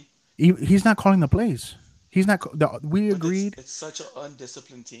McCarthy, he's not calling the plays. He's not. We but it's agreed. it's such an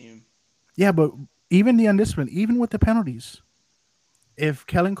undisciplined team. Yeah, but even the undisciplined, even with the penalties, if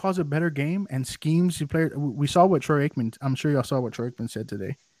Kellen calls a better game and schemes the player, we saw what Troy Aikman. I'm sure y'all saw what Troy Aikman said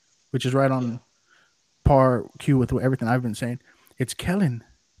today, which is right Yeah, on par cue with everything I've been saying. It's Kellen.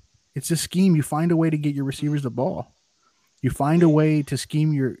 It's a scheme. You find a way to get your hmm receivers the ball. You find a they way to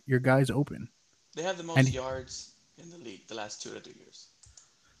scheme your guys open. they have the most And yards in the league the last 2 to 3 years.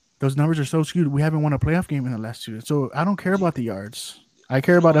 those numbers are so skewed. We haven't won a playoff game in the last 2 years. So I don't care You about the yards. I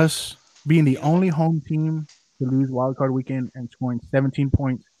care you know about what? us being the You know what? only home team to lose wild card weekend and scoring 17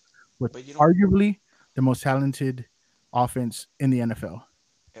 points with But you don't. arguably the most talented offense in the NFL.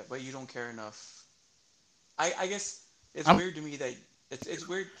 Yeah, but you don't care enough. I guess it's I'm weird to me that it's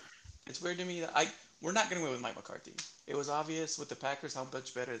weird. It's weird to me that I we're not gonna win with Mike McCarthy. It was obvious with the Packers how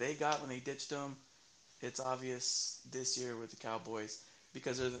much better they got when they ditched him. It's obvious this year with the Cowboys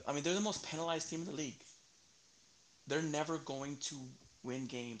because they're the most penalized team in the league. They're never going to win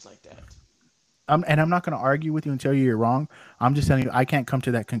games like that. and I'm not going to argue with you and tell you you're wrong. I'm just telling you I can't come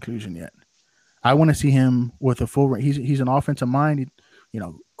to that conclusion yet. I want to see him with a full. He's an offensive mind,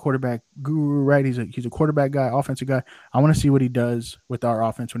 quarterback guru, right? He's a quarterback guy, offensive guy. I want to see what he does with our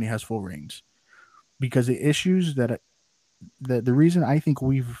offense when he has full reins. Because the issues the reason I think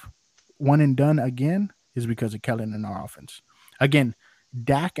we've one and done again is because of Kellen and our offense. Again,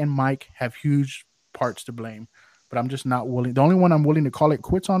 Dak and Mike have huge parts to blame, but I'm just not willing. The only one I'm willing to call it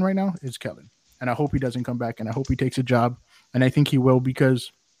quits on right now is Kellen, and I hope he doesn't come back, and I hope he takes a job, and I think he will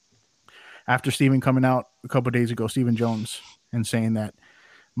because after Steven coming out a couple of days ago, Steven Jones, and saying that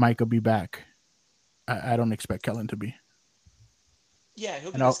Mike will be back, I don't expect Kellen to be, Yeah,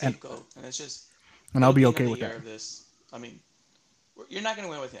 he'll be and the I'll scapegoat, and I'll it'll be be okay another with year that of this. I mean, you're not going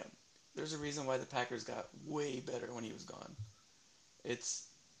to win with him. There's a reason why the Packers got way better when he was gone. It's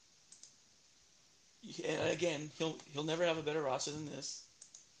and again, he'll never have a better roster than this.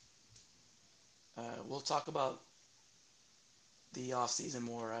 We'll talk about the off season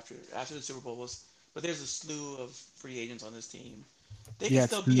more after the Super Bowl was, but there's a slew of free agents on this team. They can Yeah,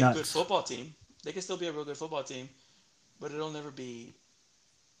 still it's be a good nuts. football team. They can still be a real good football team, but it'll never be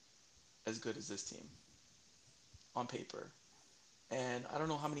as good as this team on paper. And I don't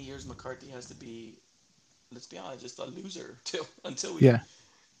know how many years McCarthy has to be. Let's be honest, just a loser till until we. Yeah,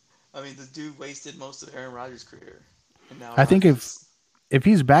 I mean, the dude wasted most of Aaron Rodgers' career, and now I think Rodgers. if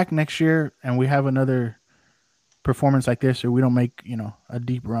he's back next year and we have another performance like this, or we don't make a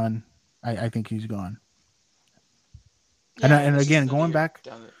deep run, I think he's gone. And Yeah, and and it's just again, another going year back,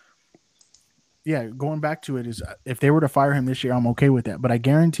 down the. yeah, going back to it is if they were to fire him this year, I'm okay with that. But I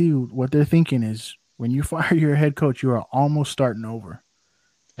guarantee you, what they're thinking is when you fire your head coach, you are almost starting over.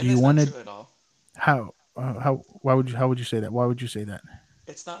 Do And you that's want not to? true at all. How? Why would you? How would you say that? Why would you say that?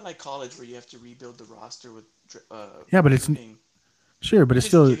 It's not like college where you have to rebuild the roster with Yeah, but it's recruiting. sure, but You're it's just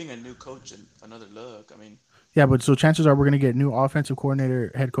still giving a new coach another look. I mean, yeah. But so chances are we're gonna get a new offensive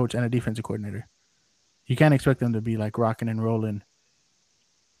coordinator, head coach, and a defensive coordinator. You can't expect them to be like rocking and rolling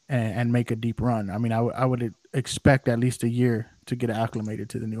and make a deep run. I mean, I would expect at least a year to get acclimated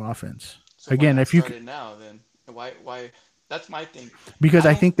to the new offense. so why Again, not if you start it now then? Why? That's my thing. because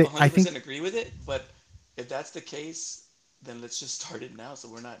I I don't think that I think 100% agree with it, but if that's the case, then let's just start it now so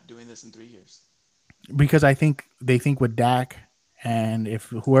we're not doing this in 3 years. because I think they think with Dak and if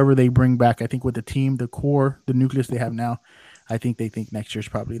whoever they bring back, I think with the team, the core, the nucleus they have now, I think they think next year's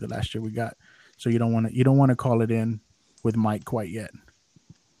probably the last year we got. So you don't want to call it in with Mike quite yet.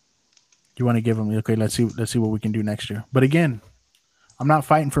 You want to give him okay. Let's see what we can do next year. But again, I'm not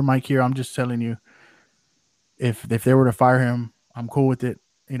fighting for Mike here. I'm just telling you if they were to fire him, I'm cool with it.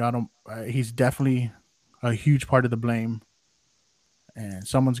 I don't. He's definitely a huge part of the blame, and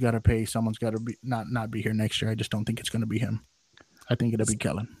someone's got to pay. Someone's got to be not be here next year. I just don't think it's going to be him. I think it'll be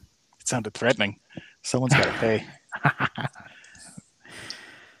Kellen. It sounded threatening. Someone's got to pay.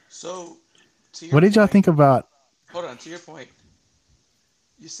 So, to What your did y'all point, think about? hold on, to your point,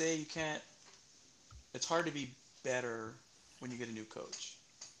 you say you can't, it's hard to be better when you get a new coach.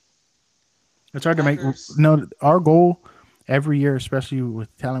 It's The hard to make. Packers, No, our goal every year, especially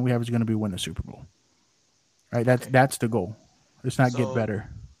with talent we have, is going to be win the Super Bowl. Right? That's okay. that's the goal. It's not get So, better.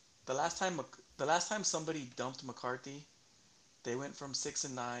 the last time somebody dumped McCarthy, they went from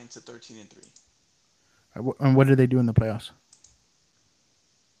 6-9 to 13-3. And what did they do in the playoffs?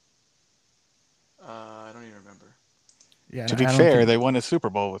 I don't even remember. Yeah, To be I don't fair, think. they won a Super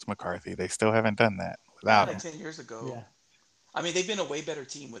Bowl with McCarthy. They still haven't done that Yeah, without like him. 10 years ago. Yeah, I mean, they've been a way better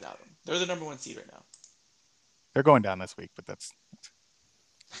team without him. They're the number one seed right now. They're going down this week, but that's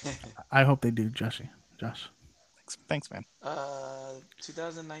I hope they do, Jesse. Josh. thanks, man.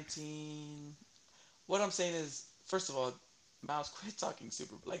 2019. What I'm saying is, first of all, Miles, quit talking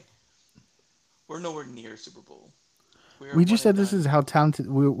Super Bowl. Like, we're nowhere near Super Bowl. We're We one just and said this done. is how talented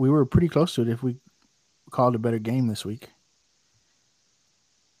we were. Pretty close to it if we called a better game this week.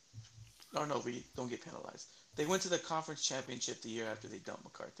 No, no, we don't get penalized. They went to the conference championship the year after they dumped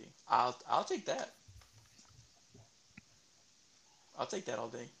McCarthy. I'll take that. I'll take that all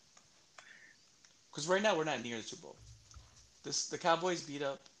day. Because right now we're not near the Super Bowl. The Cowboys beat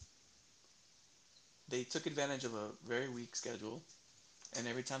up. They took advantage of a very weak schedule, and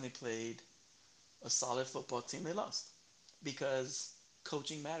every time they played a solid football team, they lost because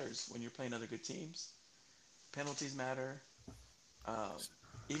coaching matters when you're playing other good teams. Penalties matter. Uh,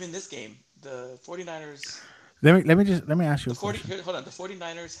 Even this game, the 49ers, Let me ask you the a 40 question. here, hold on, the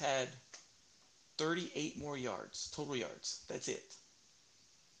 49ers had 38 more yards, total yards. That's it.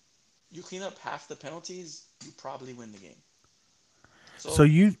 You clean up half the penalties, you probably win the game. So So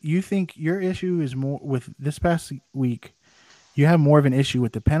you think your issue is more with this past week? You have more of an issue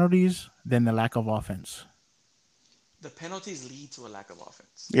with the penalties than the lack of offense. the penalties lead to a lack of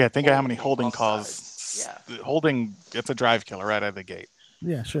offense. Yeah, think of how many Holding, holding calls. offsides. Yeah. Holding, it's a drive killer right out of the gate.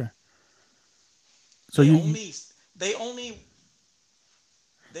 Yeah, sure. So They you only they only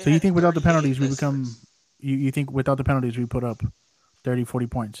they so you had think without the 38 penalties we less become yards. you think without the penalties we put up 30, 40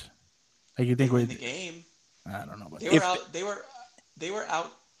 points. Like you They think win we the game. I don't know about They that. were If out they were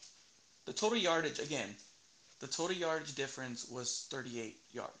out the total yardage again. The total yardage difference was 38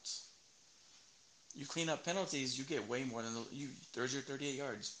 yards. You clean up penalties, you get way more than there's your 38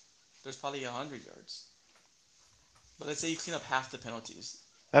 yards. There's probably 100 yards. But let's say you clean up half the penalties.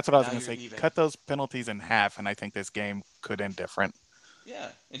 that's what I was Now going to you're say, even. cut those penalties in half, and I think this game could end different. Yeah,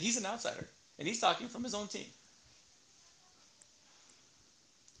 and he's an outsider, and he's talking from his own team.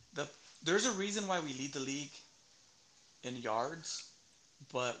 The There's a reason why we lead the league in yards,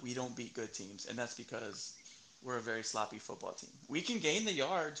 but we don't beat good teams, and that's because we're a very sloppy football team. We can gain the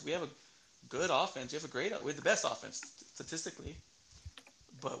yards. We have a good offense. We have a great. We have the best offense statistically,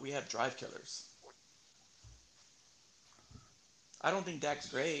 but we have drive killers. I don't think Dak's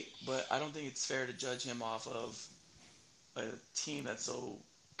great, but I don't think it's fair to judge him off of a team that's so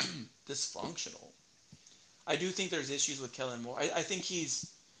dysfunctional. I do think there's issues with Kellen Moore. I think he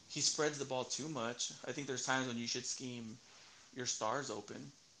spreads the ball too much. I think there's times when you should scheme your stars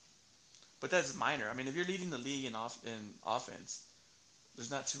open, but that's minor. I mean, if you're leading the league in offense,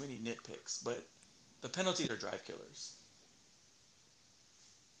 there's not too many nitpicks. But the penalties are drive killers,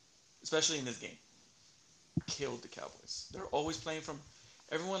 especially in this game. Killed the Cowboys. They're always playing from.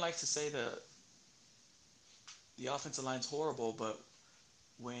 Everyone likes to say the offensive line's horrible, but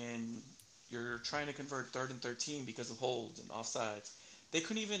when you're trying to convert third and 13 because of holds and offsides, they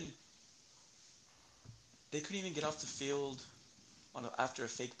couldn't even they couldn't even get off the field after a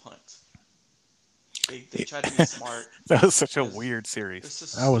fake punt. They tried to be smart That was such a because weird series. it's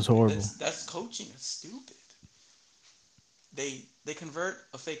just That was stupid. horrible. That's coaching. It's stupid. They convert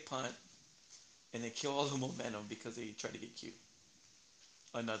a fake punt and they kill all the momentum because they try to get cute.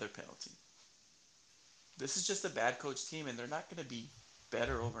 Another penalty. This is just a bad coach team, and they're not going to be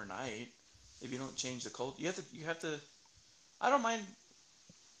better overnight if you don't change the culture. You have to. I don't mind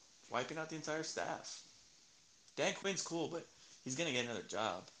wiping out the entire staff. Dan Quinn's cool, but he's going to get another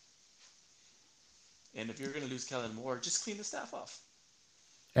job. And if you're going to lose Kellen Moore, just clean the staff off.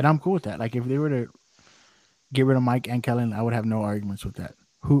 And I'm cool with that. Like if they were to get rid of Mike and Kellen, I would have no arguments with that.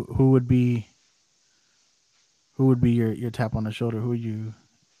 Who would be your tap on the shoulder? Who are you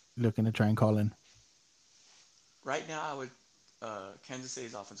looking to try and call in? Right now, I would Kansas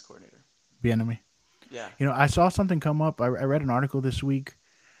City's offense coordinator. Be enemy. Yeah, I saw something come up. I read an article this week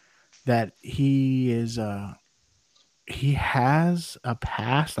that he has a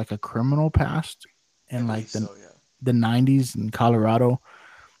past, like a criminal past, I in like believe so. Yeah. the 90s in Colorado,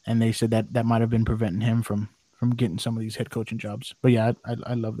 and they said that might have been preventing him from getting some of these head coaching jobs. But yeah,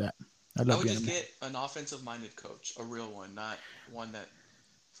 I love that. I I love would just Bieniemy. get an offensive-minded coach, a real one, not one that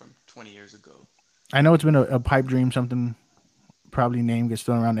from 20 years ago. I know it's been a pipe dream, something probably name gets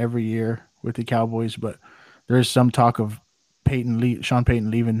thrown around every year with the Cowboys, but there is some talk of Sean Payton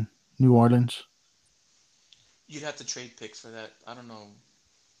leaving New Orleans. You'd have to trade picks for that. I don't know.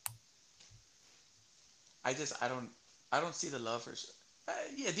 I don't see the love for.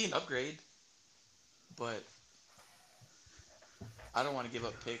 Yeah, it'd be an upgrade, but I don't want to give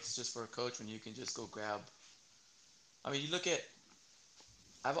up picks just for a coach when you can just go grab I mean, you look at.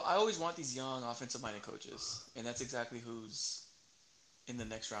 I always want these young offensive-minded coaches, and that's exactly who's in the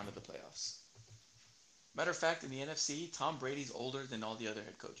next round of the playoffs. Matter of fact, in the NFC, Tom Brady's older than all the other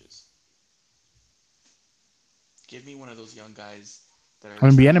head coaches. Give me one of those young guys that are I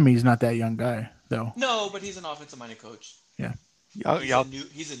mean, trying. Bieniemy's not that young guy though. No, but he's an offensive-minded coach. Yeah.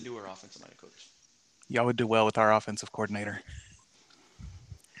 He's a newer offensive-minded coach. Y'all would do well with our offensive coordinator.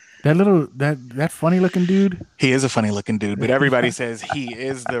 That funny looking dude. He is a funny looking dude, but everybody says he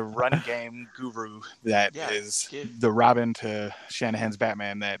is the run game guru that is the Robin to Shanahan's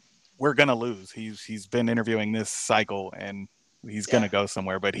Batman that we're gonna lose. He's been interviewing this cycle and he's gonna go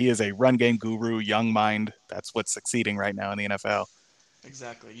somewhere, but he is a run game guru, young mind. That's what's succeeding right now in the NFL.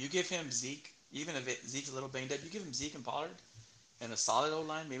 Exactly. You give him Zeke, even if Zeke's a little banged up, you give him Zeke and Pollard and a solid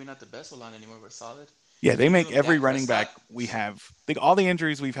O-line, maybe not the best O-line anymore, but solid. Yeah, they make every running back we have. All the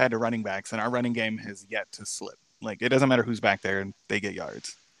injuries we've had to running backs, and our running game has yet to slip. Like, it doesn't matter who's back there, and they get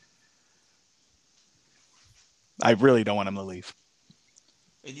yards. I really don't want him to leave.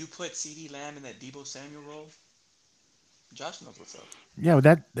 And you put CeeDee Lamb in that Deebo Samuel role, Josh knows what's up. Yeah,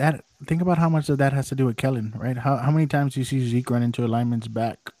 that think about how much of that has to do with Kellen, right? How many times do you see Zeke run into a lineman's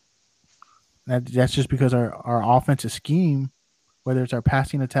back? That's just because our offensive scheme, whether it's our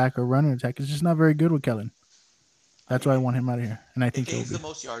passing attack or running attack, is just not very good with Kellen. That's why I want him out of here. And I think he's the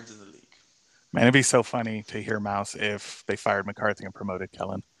most yards in the league. Man, it'd be so funny to hear Mouse if they fired McCarthy and promoted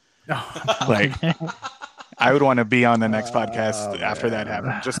Kellen. Like, I would want to be on the next podcast after that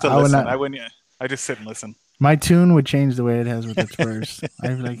happened, just to listen. I wouldn't. I just sit and listen. My tune would change the way it has with its verse.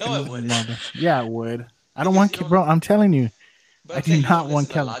 I'd be like, no, it wouldn't. Yeah, it would. I don't want, bro. I'm telling you, I do not want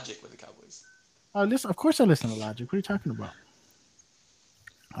Kellen. Logic with the Cowboys. Oh, listen. Of course, I listen to Logic. What are you talking about?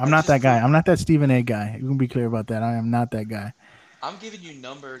 I'm not that guy. I'm not that Stephen A. guy. You can be clear about that. I am not that guy. I'm giving you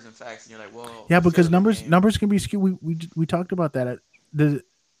numbers and facts, and you're like, "Well." Yeah, because numbers can be skewed. We talked about that.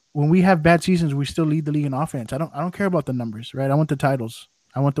 When we have bad seasons, we still lead the league in offense. I don't care about the numbers, right? I want the titles.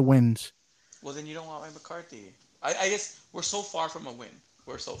 I want the wins. Well, then you don't want Mike McCarthy. I guess we're so far from a win.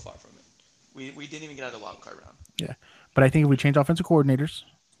 We're so far from it. We didn't even get out of the wild card round. Yeah, but I think if we change offensive coordinators.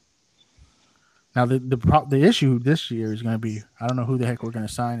 Now the issue this year is going to be I don't know who the heck we're going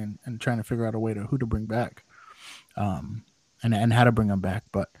to sign and trying to figure out a way to who to bring back, and how to bring them back.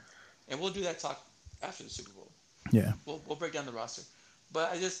 And we'll do that talk after the Super Bowl. Yeah, we'll break down the roster,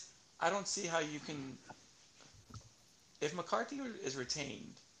 but I don't see how you can. If McCarthy is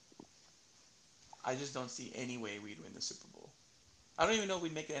retained, I just don't see any way we'd win the Super Bowl. I don't even know if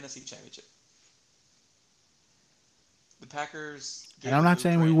we'd make the NFC Championship. The Packers. And I'm not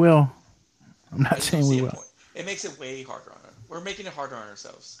saying we will. I'm not saying we will. It makes it way harder on us. We're making it harder on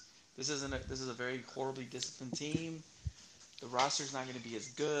ourselves. This is a very horribly disciplined team. The roster's not going to be as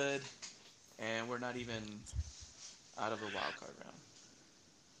good, and we're not even out of the wild card round.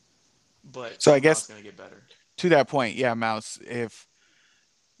 But so I guess it's going to get better. To that point, yeah, Mouse. If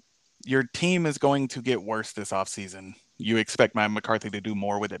your team is going to get worse this offseason, you expect Mike McCarthy to do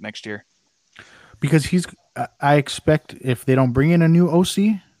more with it next year? Because I expect if they don't bring in a new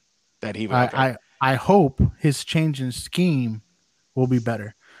OC. That he will. I hope his change in scheme will be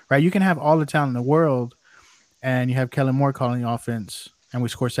better, right? You can have all the talent in the world, and you have Kellen Moore calling the offense, and we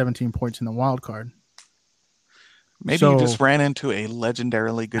score 17 points in the wild card. Maybe you just ran into a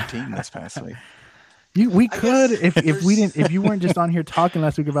legendarily good team this past week. We could if you weren't just on here talking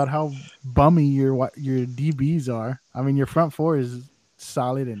last week about how bummy your DBs are. I mean, your front four is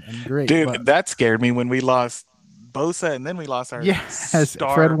solid and great. Dude, that scared me when we lost Bosa, and then we lost our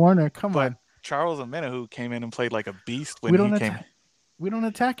star, Fred Warner. Come on, Charles Omenihu came in and played like a beast when he came. We don't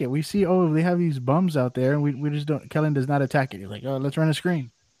attack it. We see, they have these bums out there, and we just don't. Kellen does not attack it. He's like, let's run a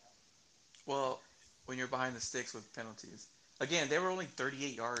screen. Well, when you're behind the sticks with penalties, again, they were only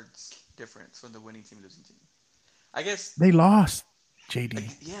 38 yards difference from the winning team, losing team. I guess they lost.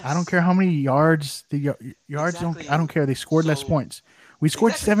 JD, yes. I don't care how many yards the yards exactly. I don't care. They scored less points. We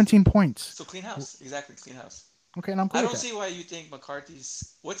scored 17 points. So clean house, exactly, clean house. Okay, and I'm cool. I don't see why you think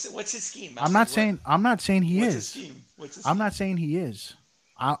McCarthy's what's his scheme. I'm not saying he is. His scheme? What's his I'm scheme? not saying he is.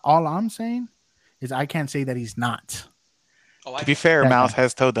 All I'm saying is I can't say that he's not. To be fair, Mouth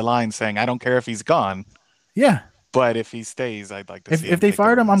has towed the line saying, I don't care if he's gone. Yeah. But if he stays, I'd like to see him. If they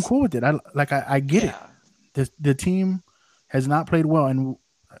fired him, I'm cool with it. I get it. The team has not played well. And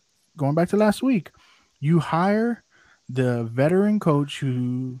going back to last week, you hire the veteran coach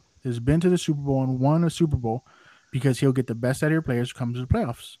who has been to the Super Bowl and won a Super Bowl because he'll get the best out of your players who come to the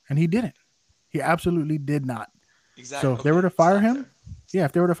playoffs. And he didn't. He absolutely did not. Exactly. So if they were to fire him,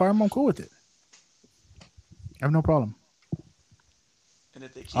 I'm cool with it. I have no problem. And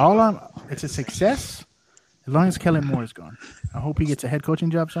if they keep it's a success as As long as Kellen Moore is gone, I hope he gets a head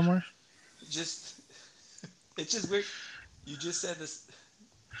coaching job somewhere. Just it's just weird. You just said this.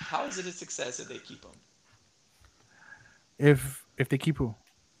 How is it a success if they keep him? If they keep who?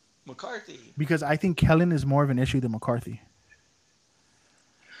 McCarthy. Because I think Kellen is more of an issue than McCarthy.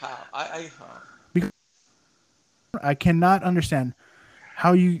 How? Because I cannot understand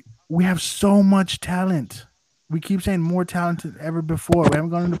how we have so much talent. We keep saying more talent than ever before. We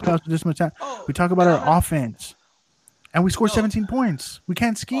haven't gone into the playoffs with this much talent. Oh, We talk about and our offense, and we score no. 17 points. We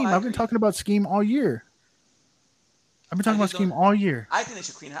can't scheme. I I've been agree. talking about scheme all year. I've been talking about just scheme don't- all year. I think they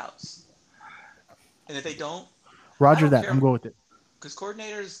should clean house. And if they don't, Roger don't that. care. I'm going with it. because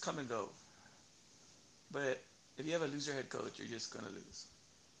coordinators come and go. But if you have a loser head coach, you're just gonna lose.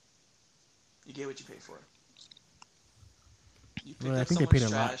 You get what you pay for. You picked Well, I up think they someone's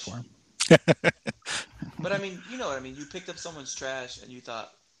paid a lot trash. for him. But I mean, you know what I mean. You picked up someone's trash and you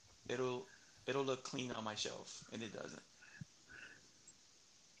thought it'll look clean on my shelf, and it doesn't.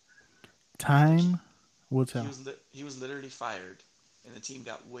 Time will He tell. he was literally fired, and the team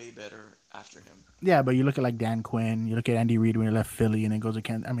got way better after him. Yeah, but you look at like Dan Quinn. You look at Andy Reid when he left Philly, and then goes to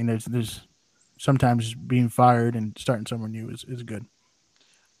Kansas. I mean, there's sometimes being fired and starting somewhere new is good.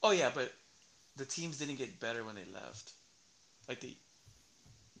 Oh yeah, but the teams didn't get better when they left. Like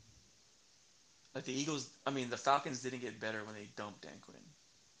the Eagles. I mean, the Falcons didn't get better when they dumped Dan Quinn.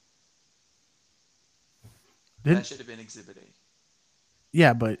 That should have been Exhibit A.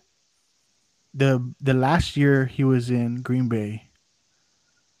 Yeah, but the last year he was in Green Bay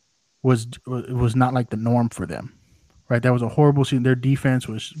was not like the norm for them, right? That was a horrible season. Their defense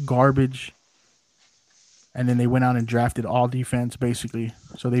was garbage, and then they went out and drafted all defense basically.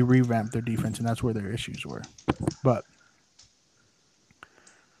 So they revamped their defense, and that's where their issues were. But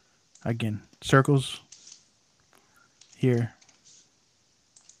again, circles here.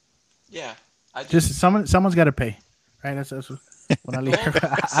 Yeah, I Just someone's got to pay, right? That's when I leave.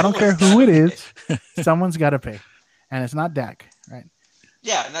 I don't Someone's care who gotta it is. Someone's got to pay, and it's not Dak, right?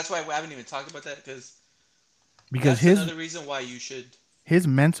 Yeah, and that's why we haven't even talked about that because Because that's another reason why you should. his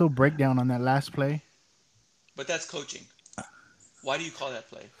mental breakdown on that last play. But that's coaching. Why do you call that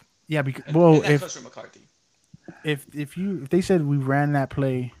play? Yeah, because And that comes from McCarthy. if they said we ran that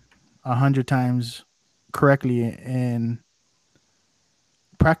play 100 times correctly in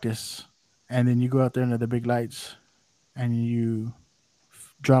practice, and then you go out there under the big lights and you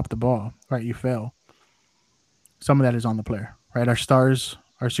drop the ball, right? You fail. Some of that is on the player, right? Our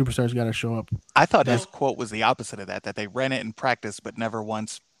superstars got to show up. I thought No. his quote was the opposite of that they ran it in practice, but never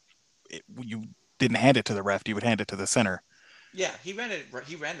once you didn't hand it to the ref. You would hand it to the center. Yeah, he ran it.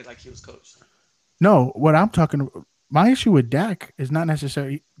 He ran it like he was coached. No, what I'm talking about, my issue with Dak is not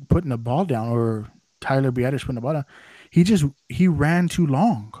necessarily putting the ball down or Tyler Biadasz putting the ball down. He ran too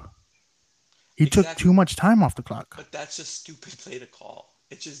long. He took Exactly. too much time off the clock. But that's just stupid play to call.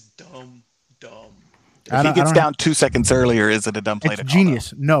 It's just dumb. If he gets down 2 seconds earlier, is it a dumb play It's to call?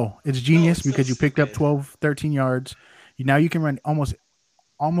 genius. No, it's genius it's so because you picked up stupid. 12, 13 yards. Now you can run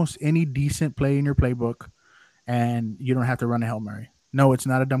almost any decent play in your playbook, and you don't have to run a Hail Mary. No, it's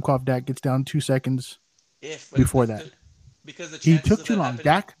not a dumb call if Dak gets down 2 seconds before that. Because the He chances took of too that long.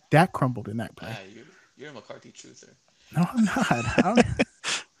 happening- Dak crumbled in that play. You're a McCarthy truther. No, I'm not.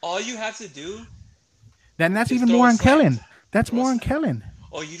 All you have to do. Then that's Just even throw more a on slant. Kellen. That's Throw a more on slant. Kellen.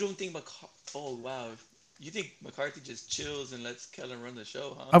 Oh, you don't think Oh wow. You think McCarthy just chills and lets Kellen run the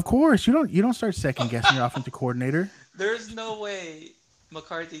show, huh? Of course, you don't start second guessing your offensive coordinator. There's no way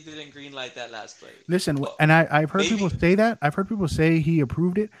McCarthy didn't greenlight that last play. Listen, Well, and I've heard maybe. people say that. I've heard people say he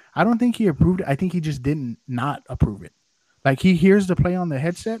approved it. I don't think he approved it. I think he just didn't not approve it. Like he hears the play on the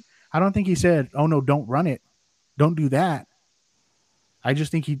headset. I don't think he said, "Oh no, don't run it, don't do that." I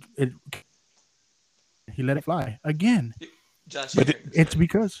just think he let it fly again. Josh, But you're hearing this, It's right?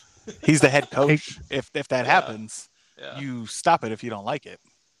 because He's the head coach. If that Yeah. happens, Yeah. you stop it if you don't like it.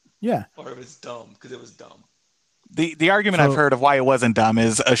 yeah, Or it was dumb because it was dumb. The argument I've So- heard of why it wasn't dumb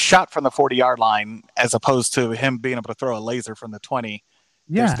is a shot from the 40-yard line as opposed to him being able to throw a laser from the 20.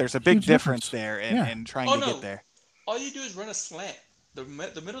 yeah. There's a big huge difference there in, Yeah. in trying Oh, to no. get there. All you do is run a slant. The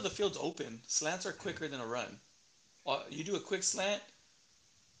middle of the field's open. Slants are quicker than a run. You do a quick slant,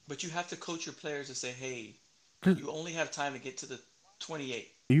 but you have to coach your players to say, "Hey, you only have time to get to the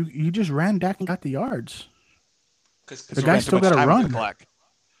 28." You just ran Dak and got the yards. Because The guy Spend too still much gotta time with the run. clock.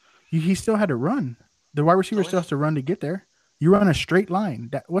 He still had to run. The wide receiver Oh, still yeah. has to run to get there. You run a straight line.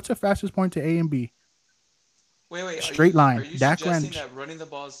 What's the fastest point to A and B? wait. Straight line. Are you Dak suggesting ran- that running the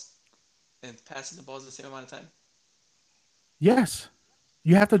balls and passing the balls the same amount of time? Yes.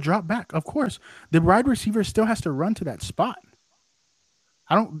 You have to drop back. Of course. The wide receiver still has to run to that spot.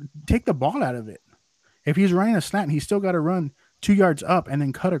 I don't take the ball out of it. If he's running a slant, he's still got to run 2 yards up and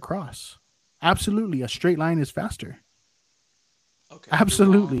then cut across. Absolutely, a straight line is faster. Okay, you're wrong,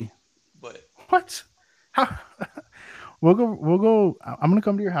 Absolutely. but What? How? We'll go. We'll go. I'm gonna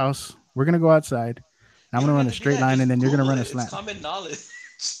come to your house. We're gonna go outside. And I'm you gonna don't run have a to do straight that. line, and Just then you're gonna Google run a it. It's slant. common knowledge.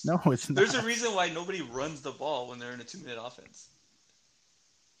 No, it's There's a not. reason why nobody runs the ball when they're in a 2-minute offense.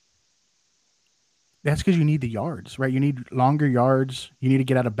 That's because you need the yards, right? You need longer yards. You need to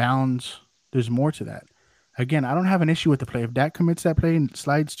get out of bounds. There's more to that. Again, I don't have an issue with the play. If Dak commits that play and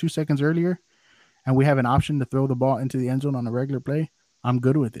slides 2 seconds earlier, and we have an option to throw the ball into the end zone on a regular play, I'm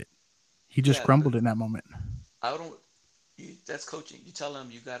good with it. He just Yeah, but crumbled in that moment. I don't. That's coaching. You tell them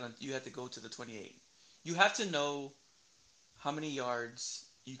you have to go to the 28. You have to know how many yards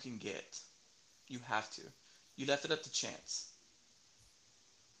you can get. You have to. You left it up to chance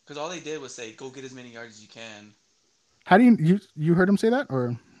because all they did was say go get as many yards as you can. How do you heard him say that,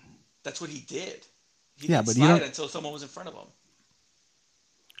 or That's what he did. He yeah? didn't But you slide don't. until someone was in front of him.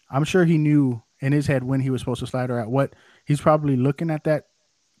 I'm sure he knew in his head when he was supposed to slide or at what. He's probably looking at that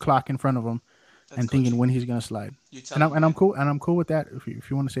clock in front of him That's and thinking coaching. when he's gonna slide. You And tell I'm him and I'm when. cool and I'm cool with that. If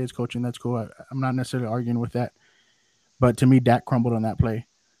you want to say it's coaching, that's cool. I'm not necessarily arguing with that. But to me, Dak crumbled on that play.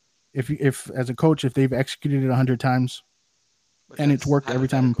 If as a coach, if they've executed it 100 times But and it's that's worked every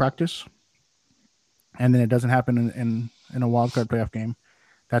time in hypothetical. practice, and then it doesn't happen in a wild card playoff game,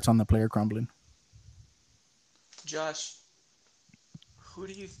 that's on the player crumbling. Josh, who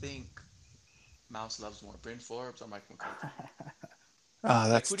do you think Mouse loves more, Bryn Forbes or Mike McCarthy? Oh, Like,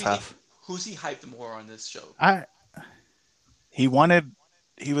 that's who do you think? tough. Who's he hyped more on this show? I He wanted,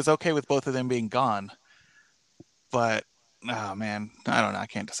 he was okay with both of them being gone, but oh man, I don't know. I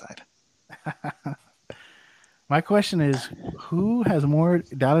can't decide. My question is, who has more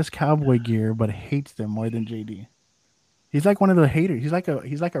Dallas Cowboy gear but hates them more than JD? He's like one of the haters. He's like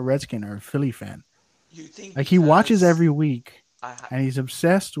a Redskin or a Philly fan. You think Like he watches because every week I and he's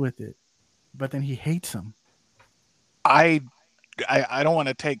obsessed with it, but then he hates them. I, I don't want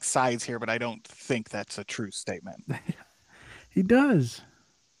to take sides here, but I don't think that's a true statement. He does.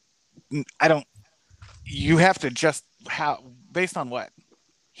 I don't. You have to just how based on what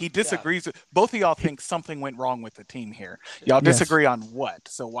he yeah, disagrees with. Both of y'all He, think something went wrong with the team here. yeah. Y'all yes. disagree on what?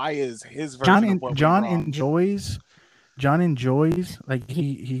 So why is his John version of and what went John wrong? enjoys John enjoys like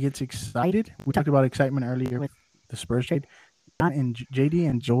he gets excited. We talked about excitement earlier with the Spurs trade. John and JD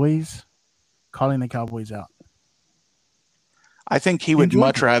enjoys calling the Cowboys out. I think he He would enjoys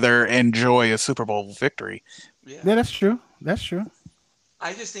much it. rather enjoy a Super Bowl victory. Yeah. Yeah, that's true. That's true.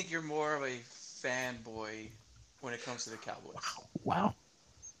 I just think you're more of a fanboy when it comes to the Cowboys, Wow.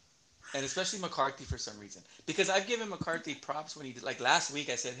 and especially McCarthy for some reason. Because I've given McCarthy props when he did. Like last week,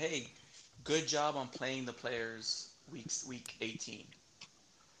 I said, "Hey, good job on playing the players week 18."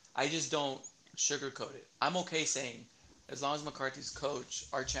 I just don't sugarcoat it. I'm okay saying, as long as McCarthy's coach,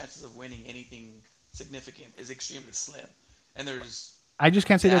 our chances of winning anything significant is extremely slim, and there's I just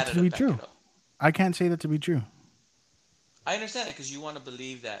can't say that data to to be back true. it up. I can't say that to be true. I understand it because you want to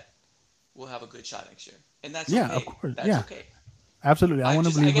believe that we'll have a good shot next year, and that's Yeah, of okay. course. That's Yeah, okay. absolutely. I want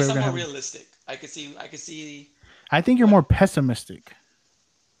to I believe guess we're I'm gonna more have. realistic. I could see I think you're what. more pessimistic,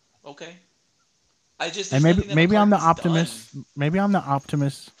 Okay. I just and there's maybe nothing that maybe I'm the McCarthy's done. optimist. Maybe I'm the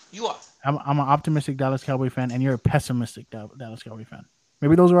optimist. You are. I'm an optimistic Dallas Cowboy fan, and you're a pessimistic Dallas Cowboy fan.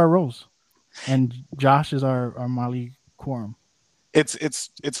 Maybe those are our roles, and Josh is our Molly Quorum. It's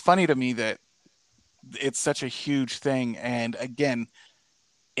funny to me that it's such a huge thing. And again,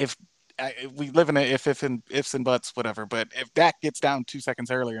 if we live in a if and ifs and buts, whatever. But if Dak gets down 2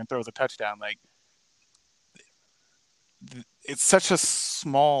 seconds earlier and throws a touchdown, like it's such a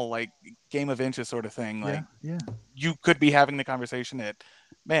small like game of inches sort of thing. Yeah, Like yeah. you could be having the conversation that,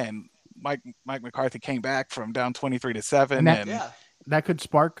 man, Mike McCarthy came back from down 23 to And 7, that and Yeah. that could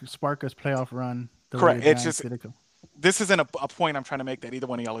spark us playoff run the way the correct. It's Giants just did it. this isn't a point I'm trying to make that either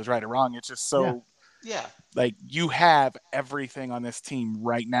one of y'all is right or wrong. It's just Yeah, so Yeah. like you have everything on this team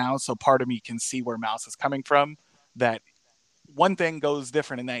right now, so part of me can see where Mouse is coming from. That one thing goes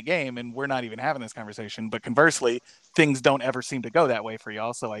different in that game, and we're not even having this conversation. But conversely, things don't ever seem to go that way for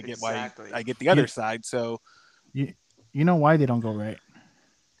y'all. So I get why Exactly. I get the other you side. So you you know why they don't go right?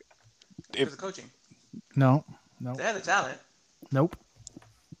 Because if of coaching. No, They no, have the talent. nope.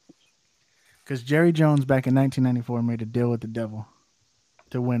 Because Jerry Jones back in 1994 made a deal with the devil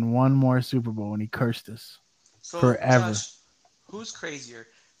to win one more Super Bowl, and he cursed us So, forever. Josh, who's crazier?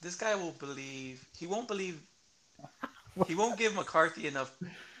 This guy will believe. He won't give McCarthy enough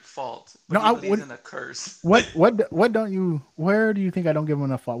fault, but No, he I believes would. in a curse. What don't you? Where do you think I don't give him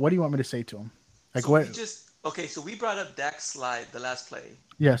enough fault? What do you want me to say to him? Like So what? he just Okay, so we brought up Dak's slide the last play,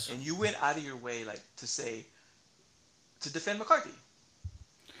 Yes. and you went out of your way like to say to defend McCarthy.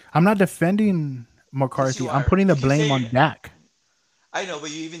 I'm not defending Yes, you McCarthy. I'm are. putting the You keep blame saying on it. Dak. I know,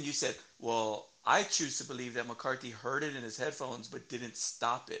 but you said, well, I choose to believe that McCarthy heard it in his headphones but didn't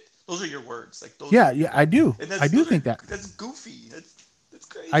stop it. Those are your words. Like those are Yeah, your yeah, I do. and I that's do those are think that. that's goofy. That's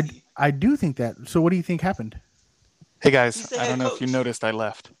I crazy. I do think that. So what do you think happened? Hey guys, He's the I head don't know if you coach. noticed I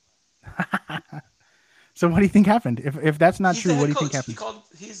left. So what do you think happened? If that's not He's the true, what head do you think coach. happened?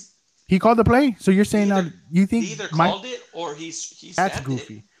 He's He called the play. So you're he saying now either you think he either Mike? called it or he That's snapped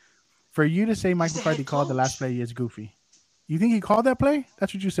it. goofy. For you to say He's Mike the McCarthy head called the last coach. play is goofy. You think he called that play?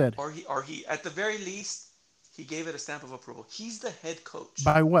 That's what you said. Or he at the very least he gave it a stamp of approval. He's the head coach.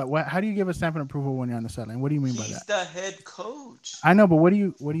 By what? What? How do you give a stamp of approval when you're on the sideline? What do you mean by He's that? the head coach. I know, but what do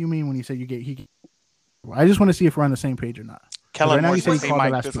you mean when you say you get he? I just want to see if we're on the same page or not. Because right Kellen now Moore you said he says, "Hey called the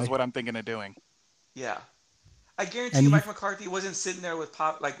Mike, last this is play, what I'm thinking of doing." Yeah. I guarantee and you you Mike McCarthy wasn't sitting there with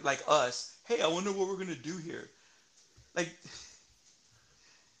pop like us. Hey, I wonder what we're gonna do here. Like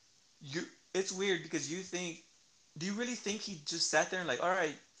you it's weird because you think do you really think he just sat there and like, all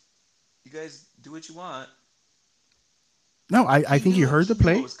right, you guys do what you want? no, I think he heard He the knew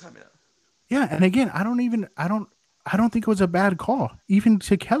what play. was coming up. Yeah, and again, I don't think it was a bad call, even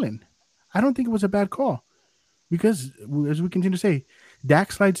to Kellen. I don't think it was a bad call because as we continue to say,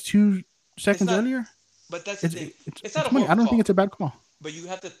 Dak slides two It's seconds not earlier. but that's the It's thing. it's It's not a it's money. I horrible don't think call. it's a bad call. But you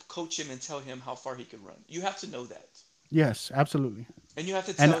have to coach him and tell him how far he can run. You have to know that. Yes, absolutely. And you have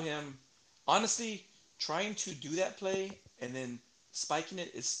to And tell him honestly, trying to do that play and then spiking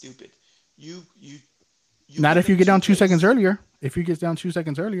it is stupid. You you you not give if you him get two down 2 seconds plays. earlier. If you get down 2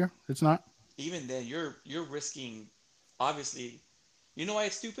 seconds earlier, it's not. Even then you're risking obviously you know why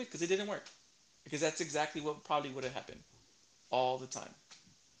it's stupid? Because it didn't work. Because that's exactly what probably would have happened all the time.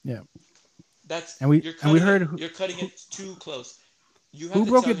 Yeah, That's and we you're and we cutting it heard you're cutting it too close. You have who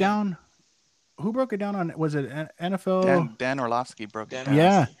to broke tell it him down. Who broke it down on? Was it NFL? Dan Orlovsky broke it Dan down. Yeah,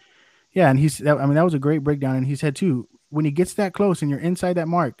 Orlovsky. yeah, and I mean, that was a great breakdown. And he said too, when he gets that close and you're inside that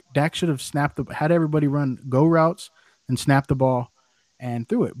mark, Dak should have had everybody run go routes and snap the ball and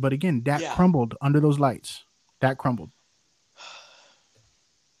threw it. But again, Dak Yeah. crumbled under those lights. Dak crumbled.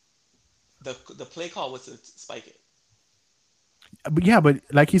 The play call was to spike it. But yeah, but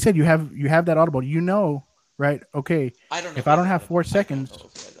like he said, you have that audible. You know, right? Okay, I don't know if if he I has don't the have audible. I don't 4 seconds, know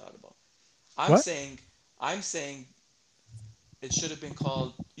if he has the audible. I'm what? saying I'm saying it should have been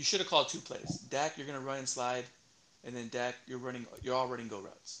called you should have called two plays. Dak, you're gonna run and slide, and then Dak, you're all running go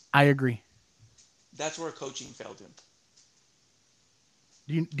routes. I agree. That's where coaching failed him.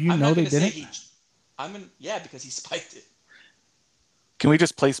 Do you I'm know not they gonna say didn't? he yeah, because he spiked it. Can we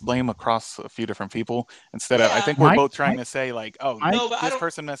just place blame across a few different people instead of? I Yeah. think we're Mike, both trying Mike, to say like, oh, Mike. No, but this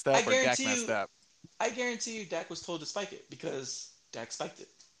person messed I up or Dak guarantee messed you up. I guarantee you Dak was told to spike it because Dak spiked it.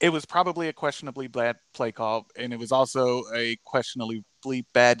 It was probably a questionably bad play call, and it was also a questionably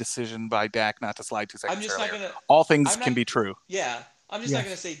bad decision by Dak not to slide two I'm seconds just not earlier. gonna All things I'm not can be true. yeah, I'm just not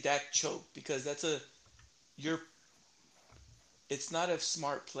gonna Yes. say Dak choked because you're it's not a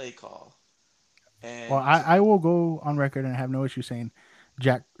smart play call. Well, And I will go on record and have no issue saying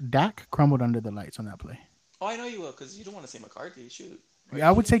Dak crumbled under the lights on that play. oh, I know you will because you don't want to say McCarthy. Shoot, are Yeah,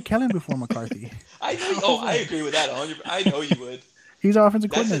 I you would say kidding me? Kellen before McCarthy. I know. How Oh, is I that? agree with that. 100. I know you would. He's our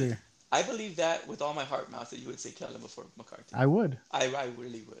offensive That's a. coordinator. I believe that with all my heart, mouth, that you would say Kellen before McCarthy. I would. I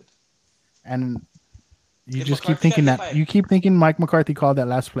really would. And you If just keep McCarthy got thinking hit by that you keep thinking Mike McCarthy called that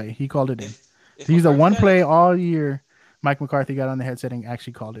last play. He called it in. if He's the McCarthy one got play hit, all year Mike McCarthy got on the headset and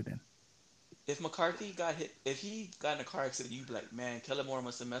actually called it in. if McCarthy got hit, if he got in a car accident, you'd be like, man, Kellen Moore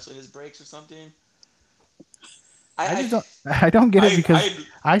must have messed with his brakes or something. I I just don't I don't get it because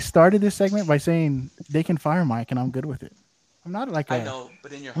I I started this segment by saying they can fire Mike and I'm good with it. I'm not like I a know,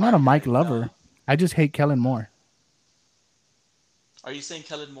 but in your I'm not a heart, you're Mike like, lover. no. I just hate Kellen more. Are you saying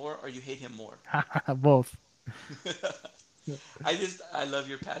Kellen Moore or you hate him more? Both. I love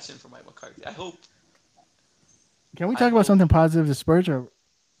your passion for Mike McCarthy. Can we I talk about hope something positive? The Spurs are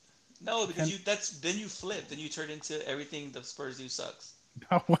no, because and then you flip, then you turn into everything the Spurs do sucks.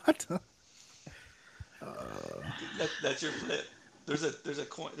 what? That's your flip. There's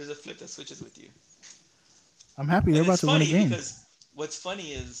a flip that switches with you. I'm happy they're And about it's to win a funny game. because what's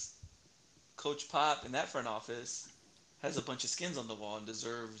funny is Coach Pop in that front office has a bunch of skins on the wall and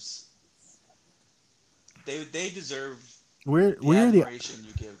deserves they deserve We're the we're the admiration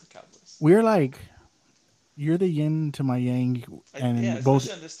you give the Cowboys. we're like you're the yin to my yang, Yeah, and both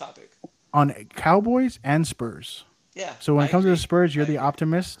especially on this topic. on Cowboys and Spurs. Yeah, So when I it comes to the agree. Spurs, I you're the agree.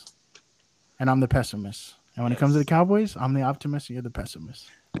 optimist, and I'm the pessimist. And when it comes to the Yes. Cowboys, I'm the optimist and you're the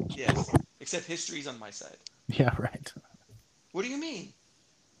pessimist. Yes. Except history's on my side. Yeah, right. What do you mean?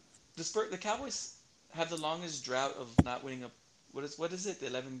 The Cowboys have the longest drought of not winning a what is it? The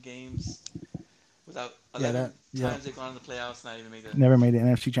 11 games without Yeah, 11 yeah. times they've gone to the playoffs, not even made the Never made the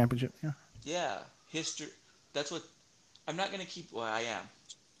NFC Championship. Yeah. yeah history. That's what I'm not gonna keep. Well, I am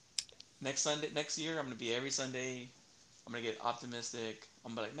next year. I'm gonna be every Sunday. I'm gonna get optimistic.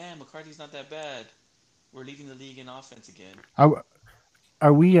 I'm gonna be like, man, McCarthy's not that bad. We're leading the league in offense again.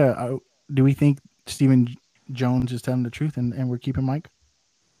 Are we? Do we think Stephen Jones is telling the truth and we're keeping Mike,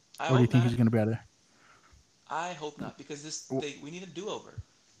 I or do you hope think not. he's going to be out there? I hope not because we need a do-over.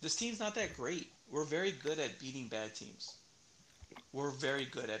 This team's not that great. We're very good at beating bad teams.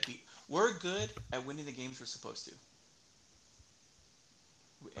 We're good at winning the games we're supposed to,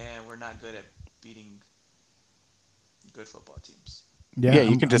 and we're not good at beating good football teams. Yeah, Yeah,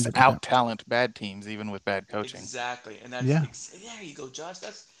 you I'm can just 100%. out talent bad teams even with bad coaching. Exactly, and Yeah, there you go, Josh.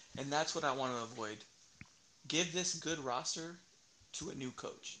 That's what I want to avoid. Give this good roster to a new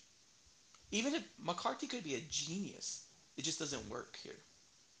coach. Even if McCarthy could be a genius, it just doesn't work here.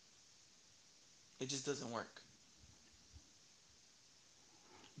 It just doesn't work,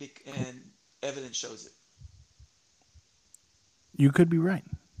 and evidence shows it. you could be right.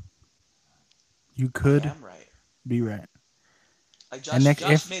 You I could am right. be right. Like And Josh, next,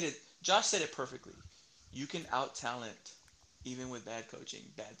 Josh if made it. Josh said it perfectly. You can out talent even with bad coaching,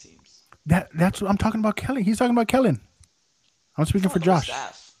 bad teams. that's what I'm talking about, Kelly. He's talking about Kellen. I'm He's speaking talking for about the whole Josh.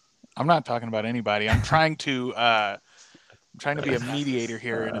 staff. I'm not talking about anybody. I'm trying to be Whatever a staff mediator is.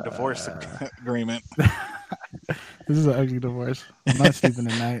 here in a divorce agreement. This is an ugly divorce. I'm not sleeping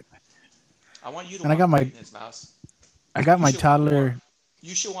tonight. I want you to And want greatness, Mouse. I got You my should want more. toddler.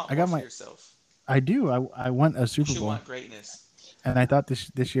 You should want I more got for my, yourself. I do. I want a You Super should Bowl, want greatness, and I thought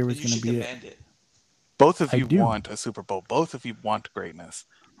this year and was you going to should be it. demand it. Both of I you do. want a Super Bowl. Both of you want greatness.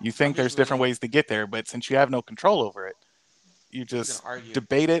 You I'm think just there's different really. ways to get there, but since you have no control over it, you I'm just gonna just argue.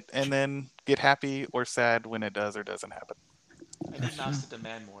 debate it and then get happy or sad when it does or doesn't happen. I need That's Mouse true. to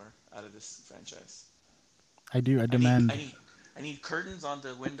demand more out of this franchise. I do. I I need. I demand. need. I need curtains on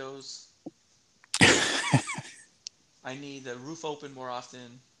the windows. I need the roof open more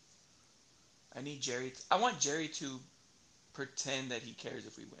often. I want Jerry to pretend that he cares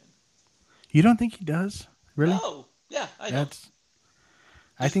if we win. You don't think he does? Really? No, yeah, I don't. That's.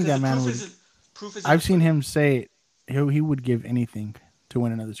 I Just think because that the man proof would. isn't proof is in the I've seen pudding. him say it. He would give anything to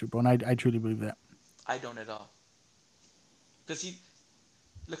win another Super Bowl, and I truly believe that. I don't at all. Because he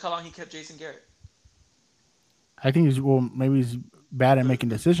look how long he kept Jason Garrett. I think maybe he's bad at For making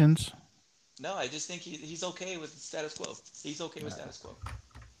decisions. no, I just think he's okay with the status quo. He's okay with status quo.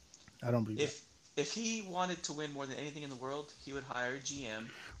 I don't believe that. If he wanted to win more than anything in the world, he would hire a GM.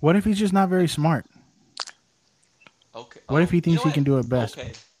 What if he's just not very smart? Okay. What if Oh, he you thinks know he what? can do it best?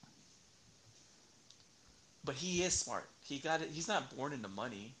 Okay. But he is smart. He got it. He's not born into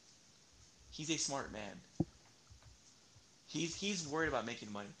money. He's a smart man. He's worried about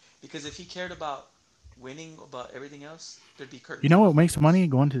making money because if he cared about winning about everything else, there'd be You curtains know on what those makes windows. money?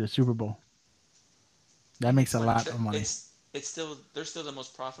 Going to the Super Bowl. That He makes makes a money. lot of money. It's still they're still the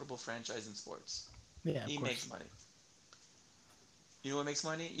most profitable franchise in sports. Yeah, of He course. makes money. You know what makes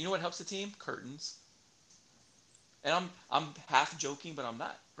money? You know what helps the team? Curtains. And I'm half joking, but I'm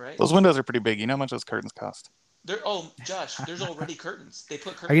not, right? Those windows are pretty big. You know how much those curtains cost? Josh, there's already curtains. They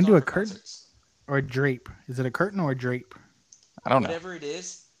put Are you curtains gonna on do a for curtain concerts. or a drape? Is it a curtain or a drape? I don't know. Whatever it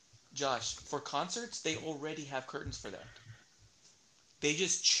is, Josh, for concerts, they already have curtains for that. They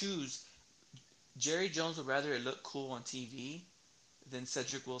just choose. Jerry Jones would rather it look cool on TV than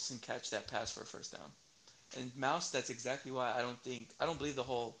Cedric Wilson catch that pass for a first down. And Mouse, that's exactly why I don't believe the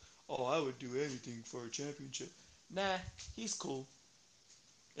whole, oh, I would do anything for a championship. Nah, he's cool.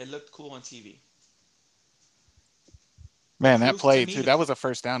 It looked cool on TV. The Man, that proof to play me, too. That was a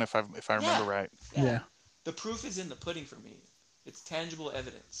first down if I yeah, remember right. yeah. Yeah. The proof is in the pudding for me. It's tangible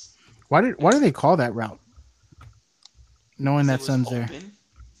evidence. Why do And they call that route? Knowing because it that was sun's there. open.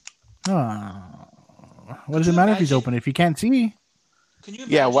 Oh, what Could does it you matter if he's imagine? open if you can't see? Can you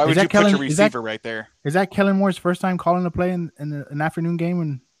Yeah, why imagine? Is would that you put your Kellen? receiver right there? Is that Kellen Moore's first time calling a play in an afternoon game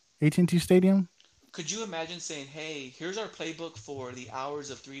in AT&T Stadium? Could you imagine saying, "Hey, here's our playbook for the hours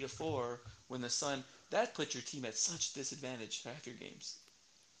of 3 to 4 when the sun." That puts your team at such disadvantage half your games.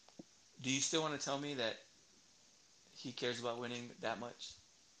 Do you still want to tell me that he cares about winning that much?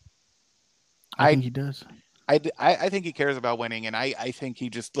 I think I he does. I think he cares about winning, and I think he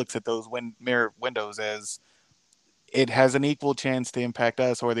just looks at those mirror windows as it has an equal chance to impact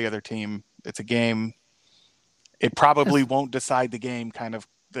us or the other team. It's a game. It probably Yes. won't decide the game, kind of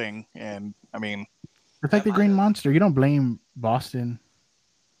thing. And I mean, It's like That the might Green have. Monster. You don't blame Boston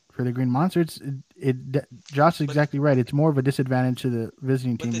for the Green Monster. Josh is But exactly right. It's more of a disadvantage to the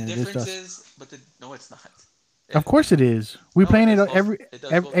visiting but team the than it is to difference us. is, no, it's not. Of If course, it is. We no, it playing it does both. every, It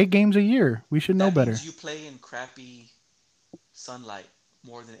does every both. 8 games a year. We should know That better. means you play in crappy sunlight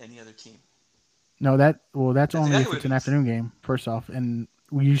more than any other team. No, that's That's only exactly if what it's it an means. afternoon game. First off, and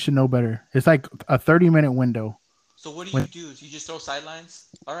you should know better. It's like a 30-minute window. So what do When you do? You just throw sidelines?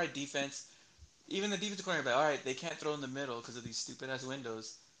 All right, defense. Even the defensive cornerback. All right, they can't throw in the middle because of these stupid ass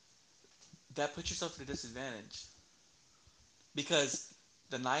windows. That puts yourself at a disadvantage because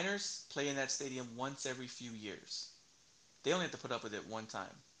the Niners play in that stadium once every few years. They only have to put up with it one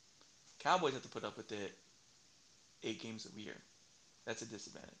time. Cowboys have to put up with it 8 games a year. That's a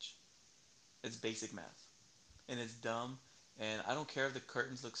disadvantage. It's basic math, and it's dumb. And I don't care if the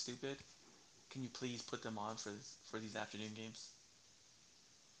curtains look stupid. Can you please put them on for these afternoon games?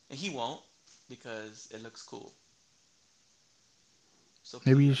 And he won't because it looks cool. So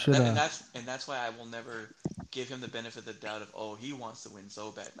maybe please, you should. that's why I will never give him the benefit of the doubt of he wants to win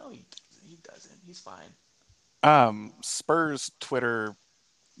so bad. No, he doesn't. He's fine. Spurs Twitter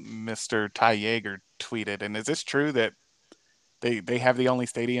Mr. Ty Yeager tweeted, and is this true that they have the only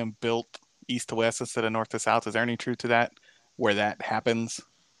stadium built east to west instead of north to south? Is there any truth to that, where that happens?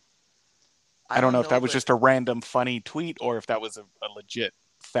 I I don't don't know if know, that was but just a random funny tweet or if that was a legit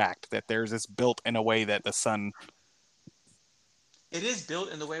fact that there's this built in a way that the sun. it is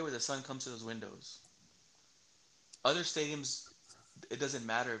built in the way where the sun comes to those windows. Other stadiums, it doesn't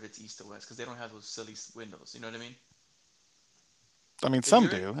matter if it's east or west because they don't have those silly windows. You know what I mean? I mean, If some you're,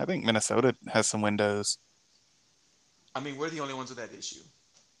 do. I think Minnesota has some windows. I mean, we're the only ones with that issue.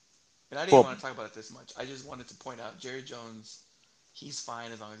 And I didn't even Well, want to talk about it this much. I just wanted to point out Jerry Jones, he's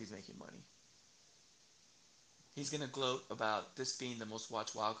fine as long as he's making money. He's gonna gloat about this being the most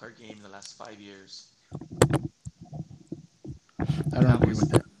watched wildcard game in the last 5 years. I don't agree Cowboys, with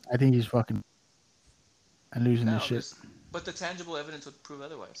that. I think he's fucking and losing his no, shit. but the tangible evidence would prove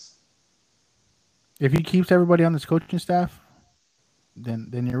otherwise. If he keeps everybody on his coaching staff,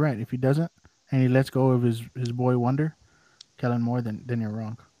 then you're right. If he doesn't, and he lets go of his boy wonder, Kellen Moore, then you're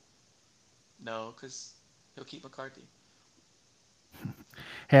wrong. No, because he'll keep McCarthy.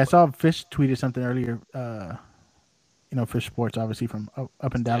 Hey, I But saw Fish tweeted something earlier. Fish Sports, obviously from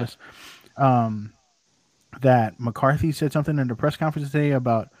up in yeah, Dallas. Um, that McCarthy said something in the press conference today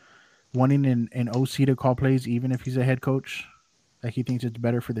about wanting an OC to call plays even if he's a head coach. Like he thinks it's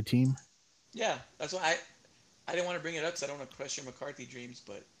better for the team. yeah, that's why I didn't want to bring it up because I don't want to crush your McCarthy dreams.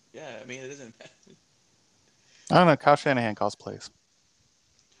 But yeah, I mean it doesn't matter. I don't know. Kyle Shanahan calls plays.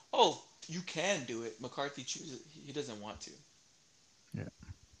 Oh, you can do it. McCarthy chooses. He doesn't want to. Yeah,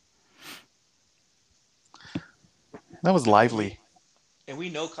 That was And we lively. and we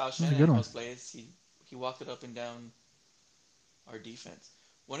know Kyle that was a good Shanahan one. calls plays. He walked it up and down our defense.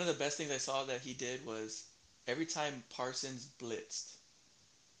 One of the best things I saw that he did was every time Parsons blitzed,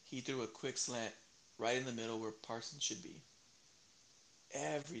 he threw a quick slant right in the middle where Parsons should be.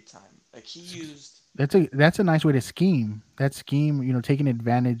 Every time. Like he used, That's a nice way to scheme. That scheme, taking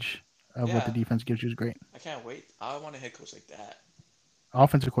advantage of what the yeah, defense gives you is great. I can't wait. I want a head coach like that.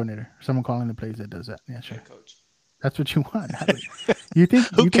 Offensive coordinator, someone calling the plays that does that. Yeah, sure. Head coach. That's what you want. You think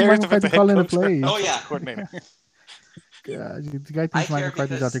Who you think cares Mike if it's a McCarthy's head calling the coach or plays? Oh offensive yeah, coordinator? God, the guy I thinks Mike care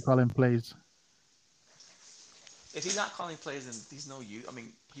McCarthy's out there because calling plays. if he's not calling plays, then he's no use. I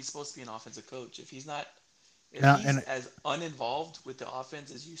mean, he's supposed to be an offensive coach. If he's And as uninvolved with the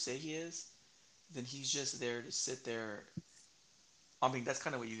offense as you say he is, then he's just there to sit there. I mean, that's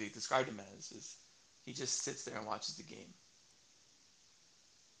kind of what you described him as. Is he just sits there and watches the game?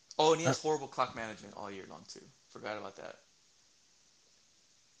 Oh, and he uh, has horrible clock management all year long too. Forgot about that.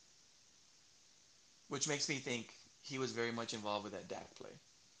 Which makes me think he was very much involved with that Dak play.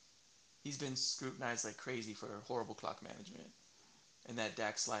 He's been scrutinized like crazy for horrible clock management, and that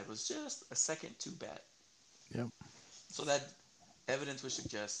Dak slide was just a second too bad. yep, So that evidence would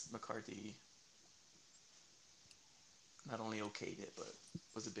suggest McCarthy not only okayed it, but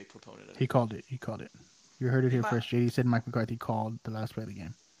was a big proponent of he it. called it. He called it. You heard it He here might, first. JD said Mike McCarthy called the last play of the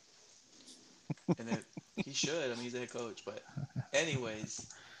game. and he should. I mean, he's a head coach. But anyways,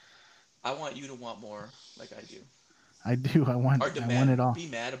 I want you to want more, like I do, I do. or I want demand. it all. Be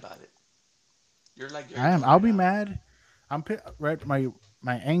mad about it. You're like Jerry I am. Jones I'll right be now. mad. Right.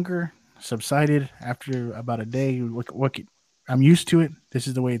 My anger subsided after about a day. I'm used to it. This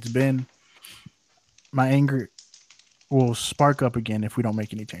is the way it's been. My anger will spark up again if we don't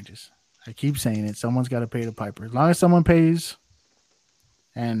make any changes. I keep saying it. Someone's got to pay the piper. As long as someone pays,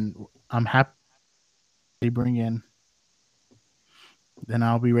 and I'm happy they bring in, then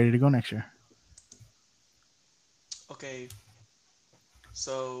I'll be ready to go next year. Okay,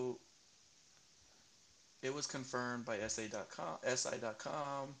 so it was confirmed by SA.com,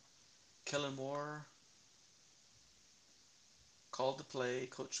 SI.com. Kellen Moore called the play.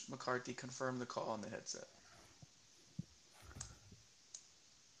 Coach McCarthy confirmed the call on the headset.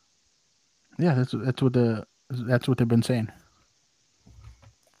 Yeah, that's what they've been saying.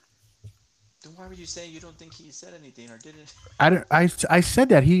 Then why were you saying you don't think he said anything or didn't? I said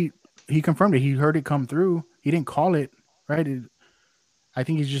that he confirmed it. He heard it come through. He didn't call it, right? I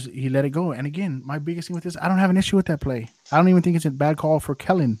think he let it go. And again, my biggest thing with this, I don't have an issue with that play. I don't even think it's a bad call for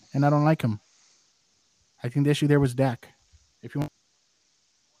Kellen, and I don't like him. I think the issue there was Dak. If you want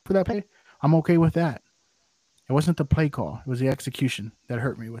for that play, I'm okay with that. It wasn't the play call; it was the execution that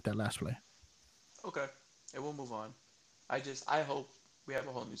hurt me with that last play. Okay, and we'll move on. I hope we have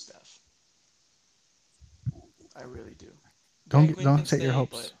a whole new staff. I really do. Dan Quinn can Don't set your stay,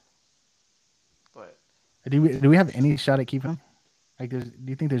 hopes. but Do we have any shot at keeping him? Like, do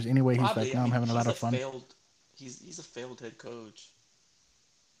you think there's any way he's probably. like, I no, I'm mean, having a lot of fun? he's a failed head coach.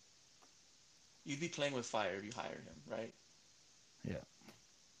 You'd be playing with fire if you hire him, right? Yeah.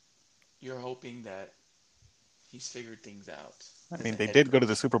 You're hoping that he's figured things out I as a mean, they head did go to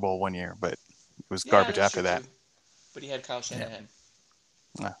the coach. Super Bowl one year, but it was Yeah, garbage that's after true that. too. But he had Kyle Yeah. Shanahan.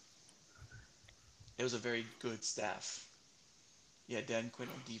 Yeah. It was a very good staff. You had Dan Quinn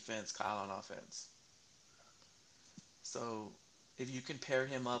on defense, Kyle on offense. So if you can pair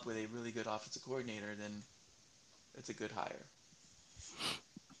him up with a really good offensive coordinator, then it's a good hire.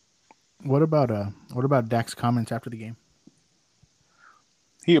 What about Dak's comments after the game?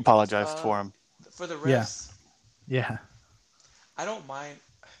 He apologized Uh, for him. for the Yeah. refs, Yeah. I don't mind.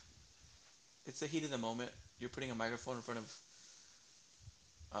 It's the heat of the moment. You're putting a microphone in front of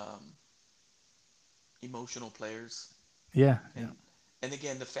um, emotional players, Yeah. Yeah. and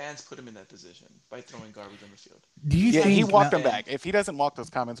again, the fans put him in that position by throwing garbage on the field. Do you Yeah, Having he think to walked him defend, back. If he doesn't walk those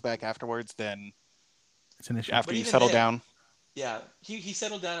comments back afterwards, then it's an issue? after but you even settle then, down, yeah, he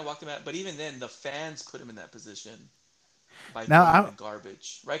settled down and walked him out. But even then, the fans put him in that position by Now, throwing the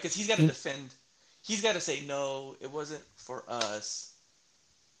garbage, right? Because he's got to in, defend. He's got to say no, it wasn't for us.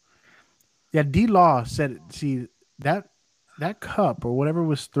 yeah, D Law said, see that that cup or whatever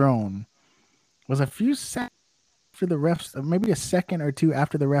was thrown was a few seconds after the refs, maybe a second or two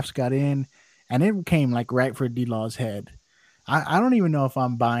after the refs got in, and it came like right for D Law's head. I don't even know if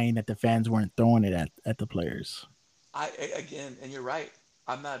I'm buying that the fans weren't throwing it at the players. Again, and you're right.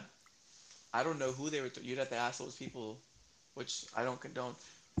 I'm not. I don't know who they were. You'd have to ask those people, which I don't condone.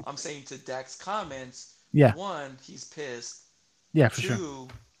 I'm saying to Dak's comments. Yeah, One, he's pissed. yeah, for sure. Two,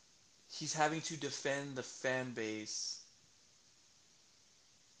 he's having to defend the fan base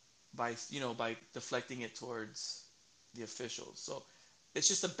by deflecting it towards the officials. So it's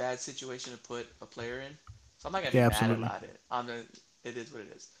just a bad situation to put a player in. So I'm not gonna be Yeah, mad absolutely. about it. It is what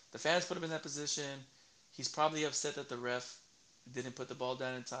it is. The fans put him in that position. He's probably upset that the ref didn't put the ball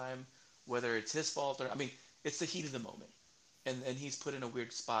down in time, whether it's his fault or I mean, it's the heat of the moment, and he's put in a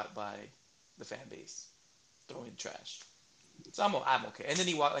weird spot by the fan base throwing trash. So I'm okay. And then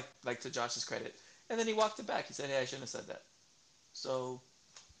he walked like to Josh's credit, and then he walked it back. He said, "Hey, I shouldn't have said that." So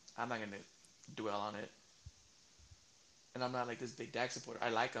I'm not gonna dwell on it. And I'm not like this big Dak supporter. I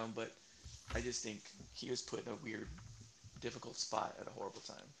like him, but I just think he was put in a weird, difficult spot at a horrible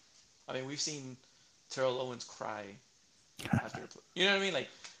time. I mean, we've seen Terrell Owens cry after, you know what I mean? Like,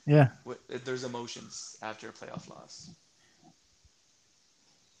 Yeah, there's emotions after a playoff loss.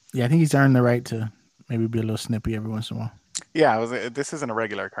 yeah. I think he's earned the right to maybe be a little snippy every once in a while. yeah, this isn't a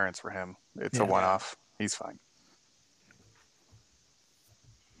regular occurrence for him. It's a Yeah. Yeah. one-off. He's fine.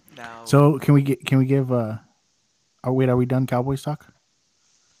 Now, So can we give oh wait, are we done Cowboys talk?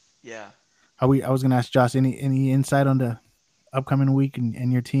 yeah, Are we? I was gonna ask Josh any insight on the upcoming week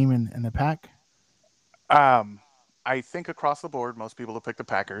and your team and the pack. Um, I think across the board, most people will pick the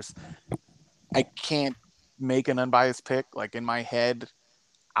Packers. I can't make an unbiased pick. Like in my head,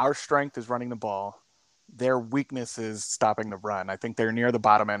 our strength is running the ball. Their weakness is stopping the run. I think they're near the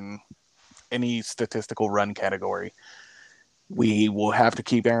bottom in any statistical run category. We will have to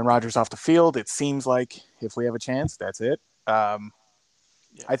keep Aaron Rodgers off the field. It seems like if we have a chance, that's it. yeah.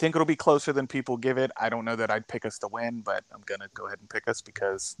 I think it'll be closer than people give it. I don't know that I'd pick us to win, but I'm gonna go ahead and pick us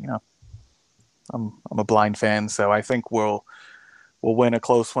because I'm a blind fan, so I think we'll win a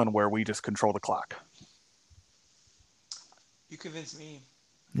close one where we just control the clock. You convinced me.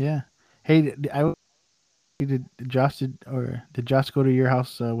 Yeah. Hey, did Josh go to your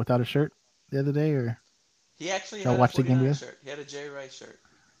house without a shirt the other day, or He actually y'all had a watch the game 49 together? shirt. He had a Jerry Rice shirt.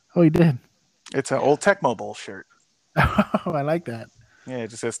 Oh, he did. It's an Yeah. old Tecmo Bowl shirt. Oh, I like that. Yeah, it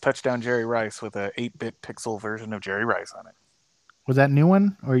just says touchdown Jerry Rice with a 8-bit pixel version of Jerry Rice on it. Was that new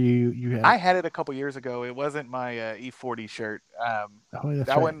one or you had I it? had it a couple years ago. It wasn't my E40 shirt. Oh, that's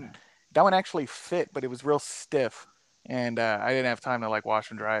That right. one actually fit, but it was real stiff, and I didn't have time to like wash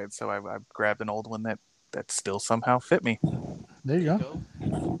and dry it, so I grabbed an old one that still somehow fit me. There you There you go.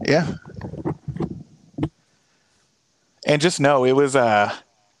 go. Yeah, and just know it was when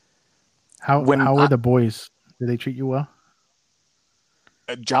How were the boys? Did they treat you well?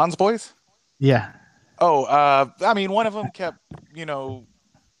 John's boys. Yeah. Oh, I mean, one of them kept, you know,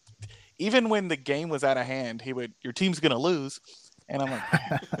 even when the game was out of hand, he would, your team's gonna lose, and I'm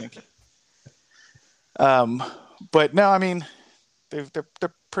like, but no, I mean, they're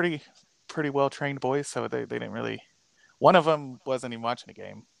pretty well trained boys, so they didn't really. One of them wasn't even watching the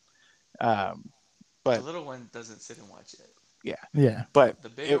game, The but little one doesn't sit and watch it. yeah, Yeah. but The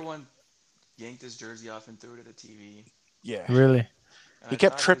bigger one yanked his jersey off and threw it at the TV. yeah, Really? And he I kept thought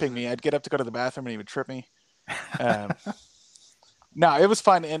he was tripping me. gonna. I'd get up to go to the bathroom, and he would trip me. Um, no, it was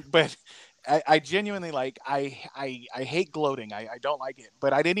fun, but I genuinely like I hate gloating. I don't like it,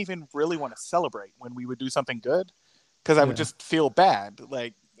 but I didn't even really want to celebrate when we would do something good because I would Yeah. just feel bad.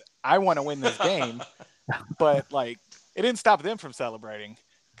 Like I want to win this game, but like it didn't stop them from celebrating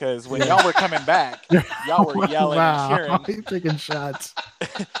because when y'all were coming back, y'all were yelling Wow. and cheering. You're taking shots.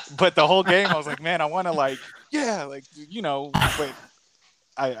 But the whole game, I was like, man, I want to like, yeah, like but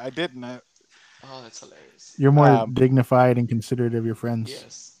I didn't. Oh, that's hilarious. You're more Um, dignified and considerate of your friends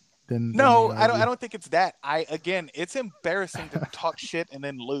Yes. than No, they are I of don't. you. I don't think it's that. It's embarrassing to talk shit and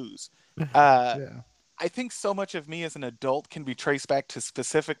then lose. Yeah. I think so much of me as an adult can be traced back to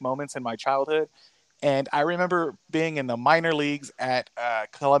specific moments in my childhood, and I remember being in the minor leagues at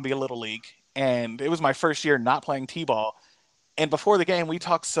Columbia Little League, and it was my first year not playing t-ball. And before the game, we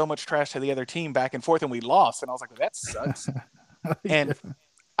talked so much trash to the other team back and forth, and we lost. And I was like, well, "That sucks." And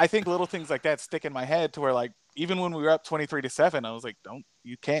I think little things like that stick in my head to where, like, even when we were up 23-7, I was like,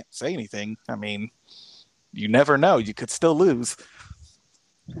 you can't say anything. I mean, you never know. You could still lose.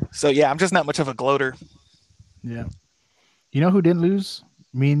 So, yeah, I'm just not much of a gloater. Yeah. You know who didn't lose?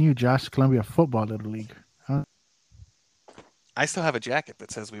 Me and you, Josh, Columbia Football Little League. Huh? I still have a jacket that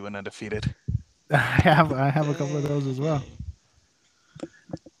says we went undefeated. I have a couple of those as well. Dang.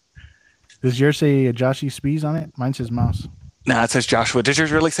 Does yours say Joshy Spees on it? Mine says Mouse. No, it says Joshua. Did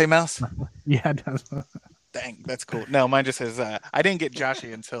yours really say Mouse? Yeah, it does. Dang, that's cool. No, mine just says, I didn't get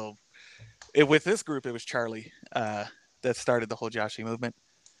Joshy until, with this group, it was Charlie that started the whole Joshy movement.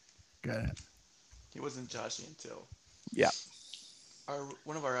 Got it. He wasn't Joshy until Yeah.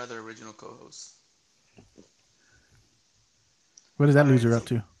 one of our other original co-hosts. What is that All right, loser so- up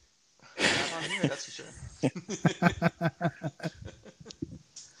to? Not on here, that's for sure.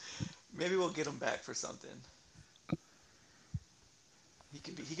 Maybe we'll get him back for something.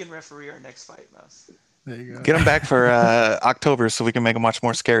 He can referee our next fight, Mouse. There you go. Get him back for October so we can make him watch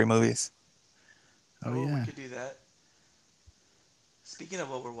more scary movies. Oh, We yeah. could do that. Speaking of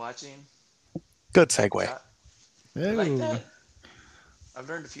what we're watching, Good segue. I like Ew. that. I've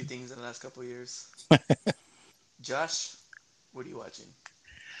learned a few things in the last couple of years. Josh, what are you watching?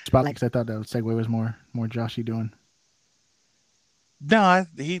 Spotlight, 'cause I thought that segue was more Joshy doing. No,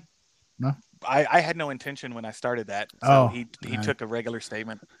 No? I had no intention when I started that. So Oh, he nice. took a regular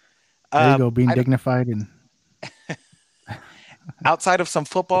statement. There you go, being I don't- dignified and outside of some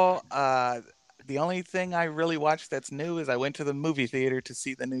football, the only thing I really watched that's new is I went to the movie theater to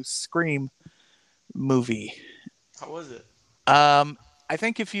see the new Scream movie. How was it? I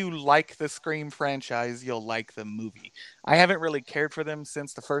think if you like the Scream franchise, you'll like the movie. I haven't really cared for them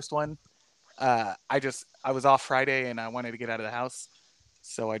since the first one. I was off Friday and I wanted to get out of the house,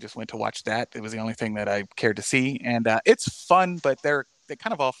 so I just went to watch that. It was the only thing that I cared to see, and it's fun, but they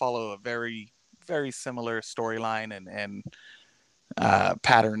kind of all follow a very, very similar storyline and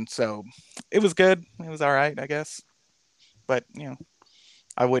pattern. So it was good. It was all right, I guess. But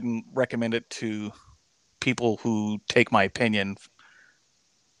I wouldn't recommend it to people who take my opinion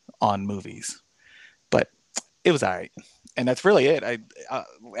on movies. But it was all right, and that's really it. I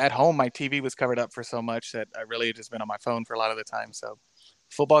at home my TV was covered up for so much that I really had just been on my phone for a lot of the time. So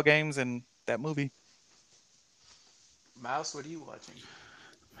football games and that movie. Mouse, what are you watching?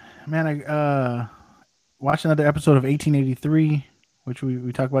 man, I watched another episode of 1883, which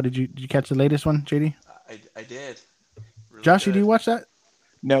we talked about. Did you catch the latest one, JD? I did. Really Joshy, good. do you watch that?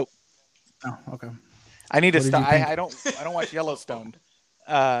 Nope. Oh, okay. I need to What did you stop. think? I don't watch Yellowstone,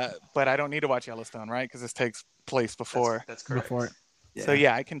 but I don't need to watch Yellowstone, right? Because this takes place before. That's correct. Before it. So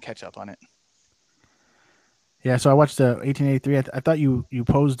yeah, I can catch up on it. Yeah, so I watched the 1883. I thought you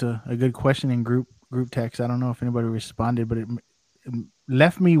posed a good question in group text. I don't know if anybody responded, but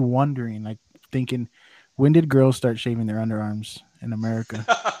left me wondering, like thinking, when did girls start shaving their underarms in America?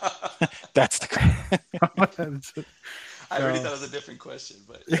 That's the. I already So thought it was a different question,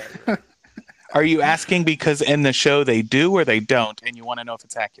 but yeah, you're right. Are you asking because in the show they do or they don't, and you want to know if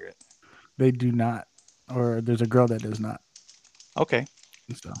it's accurate? they do not, or there's a girl that does not. Okay.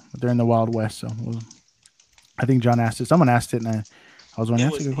 So but they're in the Wild West. So I think John asked it. Someone asked it, and I was wondering.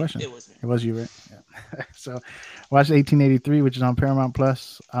 It That's a was good me. question. It was me. It was you, right? Yeah. So watched 1883, which is on Paramount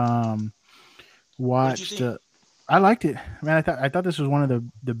Plus. What did you Watched. think? I liked it, man. I thought this was one of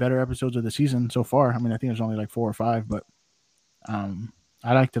the better episodes of the season so far. I mean, I think there's only like 4 or 5, but um,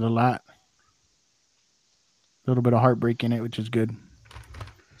 I liked it a lot. A little bit of heartbreak in it, which is good.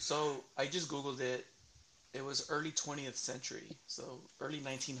 So I just googled it. It was early 20th century, so early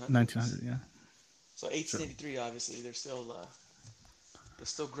 1900s. 1900, yeah. So So 1883, obviously, they're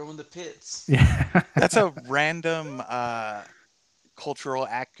still growing the pits. yeah, That's a random cultural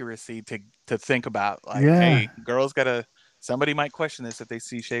accuracy to think about. Like, yeah. hey, girls gotta. Somebody might question this if they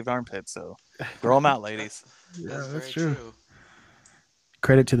see shaved armpits, so grow them out, That's ladies. Yeah, that's that's very true. true.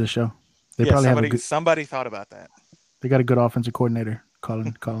 Credit to the show. They Yeah, probably have a somebody good. somebody thought about that. They got a good offensive coordinator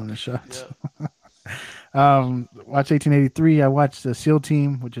calling the shots. Yep. Watch 1883. I watched the SEAL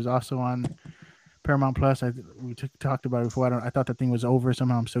Team, which is also on Paramount Plus. Talked about it before. I thought the thing was over.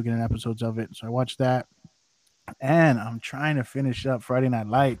 Somehow I'm still getting episodes of it, so I watched that. And I'm trying to finish up Friday Night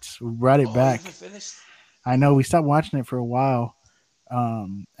Lights. We brought it Oh, you haven't back. finished? I know we stopped watching it for a while,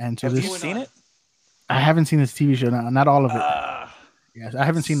 and so Have What's you going this seen on? it? I haven't seen this TV show. Not all of it. Uh, Yes, I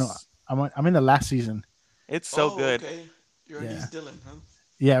haven't seen. it's I'm in the last season. it's so Oh, good. okay. You're in Yeah, East Dillon, huh?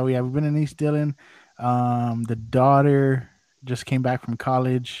 yeah. We've been in East Dillon. The daughter just came back from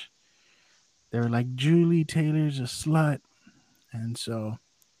college. They were like, Julie Taylor's a slut, and so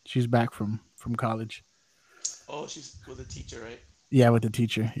she's back from college. Oh, she's with a teacher, right? Yeah, with the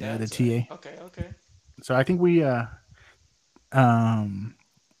teacher. Yeah, the That's right. TA. Okay, okay. So I think we um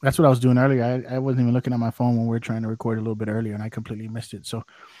that's what I was doing earlier. I wasn't even looking at my phone when we were trying to record a little bit earlier, and I completely missed it. So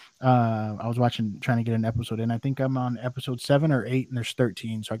I was trying to get an episode, and I think I'm on episode 7 or 8, and there's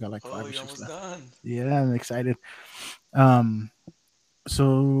 13, so I got like Oh, 5 or 6 you're almost left. done. Yeah, I'm excited. Um,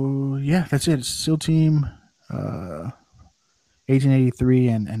 so yeah, that's it. SEAL Team, 1883,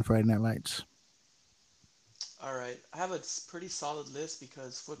 and Friday Night Lights. All right. I have a pretty solid list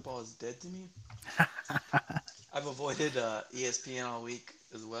because football is dead to me. I've avoided ESPN all week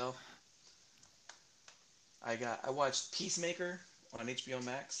as well. I watched Peacemaker on HBO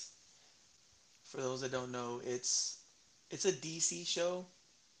Max. For those that don't know, it's a DC show,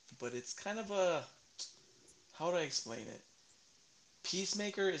 but it's kind of a, how do I explain it?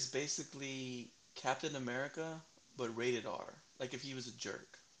 Peacemaker is basically Captain America, but rated R. Like if he was a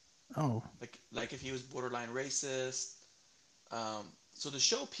jerk, Oh, like if he was borderline racist. So the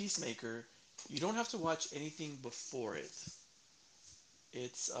show Peacemaker, you don't have to watch anything before it.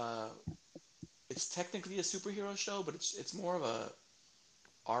 It's uh, it's technically a superhero show, but it's more of a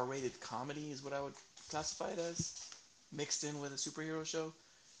R-rated comedy is what I would classify it as, mixed in with a superhero show.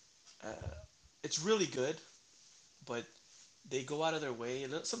 Uh, it's really good, but they go out of their way.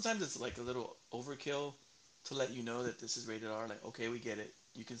 Sometimes it's like a little overkill to let you know that this is rated R. Like, okay, we get it.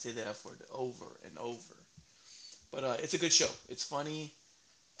 You can say the F word over and over. But it's a good show. It's funny.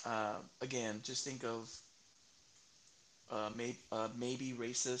 Again, just think of maybe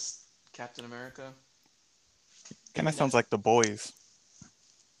racist Captain America. Kind of Maybe sounds not. like The Boys.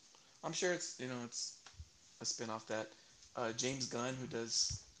 I'm sure it's a spin off that. James Gunn, who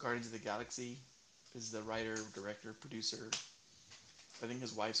does Guardians of the Galaxy, is the writer, director, producer. I think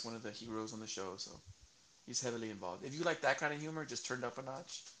his wife's one of the heroes on the show, so he's heavily involved. If you like that kind of humor, just turned up a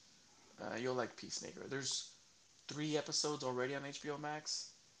notch, you'll like Peacemaker. There's 3 episodes already on HBO Max.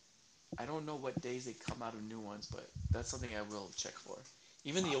 I don't know what days they come out of new ones, but that's something I will check for.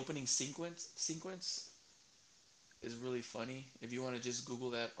 Even the opening sequence is really funny. If you want to just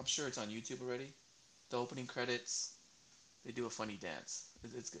Google that, I'm sure it's on YouTube already. The opening credits, they do a funny dance.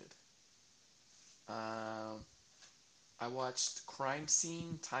 It's good. Um, I watched Crime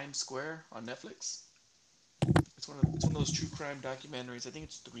Scene Times Square on Netflix. It's one of those true crime documentaries. I think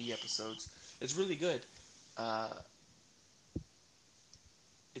it's 3 episodes. It's really good. Uh,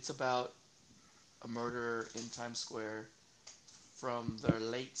 it's about a murder in Times Square from the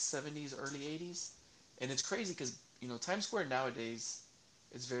late 70s, early 80s, and it's crazy because Times Square nowadays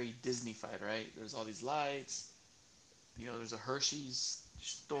is very Disney-fied, right? There's all these lights. There's a Hershey's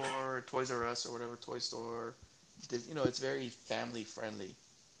store, Toys R Us or whatever toy store. It's very family friendly.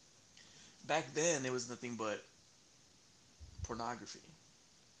 Back then, it was nothing but pornography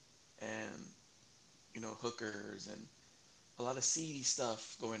and hookers and a lot of seedy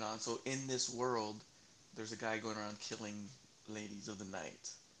stuff going on. So in this world, there's a guy going around killing ladies of the night.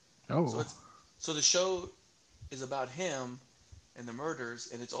 So Oh, it's so the show is about him and the murders,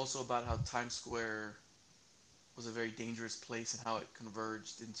 and it's also about how Times Square was a very dangerous place and how it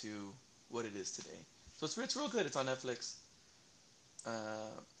converged into what it is today. So it's real good. It's on Netflix.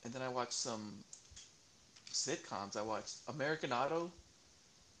 And then I watched some sitcoms. I watched American Auto.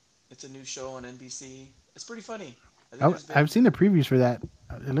 It's a new show on NBC. It's pretty funny. I think there's I've been seen the previews for that.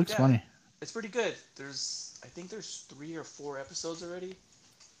 It looks yeah, funny. it's pretty good. I think there's 3 or 4 episodes already.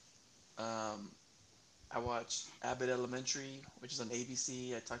 Um, I watched Abbott Elementary, which is on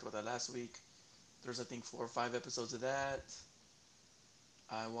ABC. I talked about that last week. There's I think 4 or 5 episodes of that.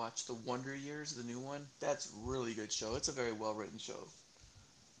 I watched The Wonder Years, the new one. That's a really good show. It's a very well written show.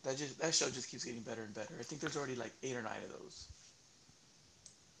 That show just keeps getting better and better. I think there's already like 8 or 9 of those.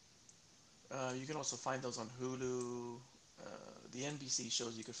 You can also find those on Hulu. The NBC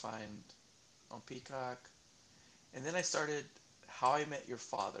shows you could find on Peacock. And then I started How I Met Your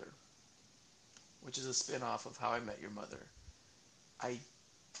Father, which is a spin-off of How I Met Your Mother. I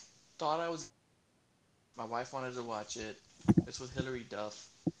thought I was my wife wanted to watch it. It's with Hilary Duff.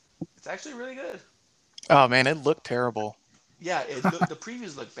 It's actually really good. Oh man, it looked terrible. Yeah, the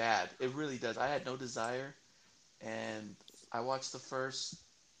previews look bad. It really does. I had no desire, and I watched the first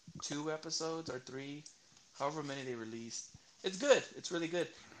 2 episodes or three, however many they released. It's good. It's really good.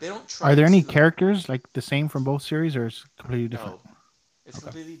 They don't Are try there any to characters like the same from both series, or is it completely different? no. It's Okay.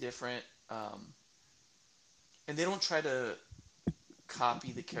 completely different. And they don't try to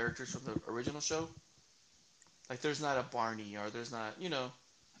copy the characters from the original show. Like there's not a Barney or there's not,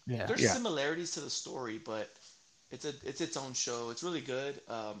 Yeah. there's Yeah. similarities to the story, but it's its own show. It's really good.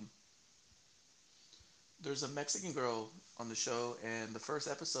 There's a Mexican girl on the show, and the first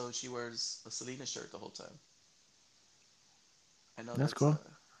episode she wears a Selena shirt the whole time. I know That's that's cool.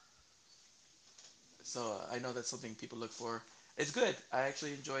 I know that's something people look for. It's good. I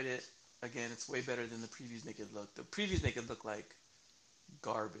actually enjoyed it. Again, it's way better than the previews make it look. The previews make it look like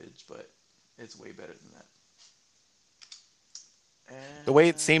garbage, but it's way better than that. The way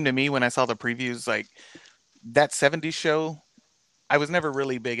it And seemed to me when I saw the previews, like that '70s show, I was never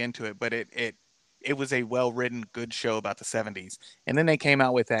really big into it, but it was a well written, good show about the '70s. And then they came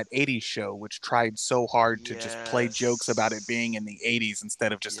out with that '80s show, which tried so hard to just play jokes about it being yes, in the '80s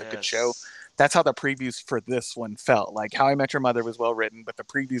instead of just a good show. yes. That's how the previews for this one felt. Like How I Met Your Mother was well written, but the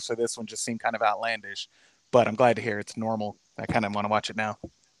previews for this one just seemed kind of outlandish. But I'm glad to hear it's normal. I kind of want to watch it now.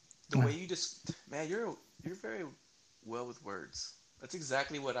 The way you just man, you're very well with words. That's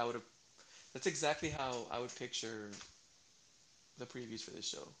exactly what I would have. That's exactly how I would picture the previews for this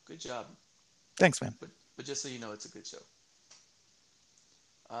show. Good job. Thanks, man. But just so you know, it's a good show.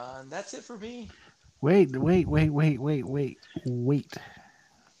 And that's it for me. Wait.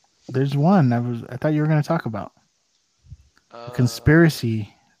 There's one I thought you were going to talk about a Uh,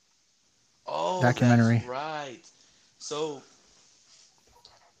 conspiracy oh, that's documentary. right. So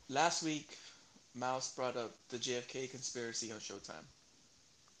last week, Mouse brought up the JFK conspiracy on Showtime,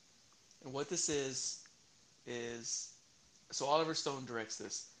 and what this is so Oliver Stone directs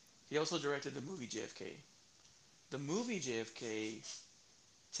this. He also directed the movie JFK. The movie JFK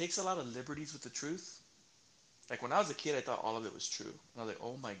takes a lot of liberties with the truth. Like when I was a kid, I thought all of it was true. And I was like,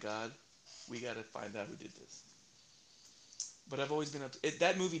 oh my god, we gotta find out who did this. But I've always been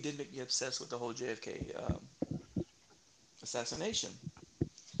that movie did make me obsessed with the whole JFK assassination.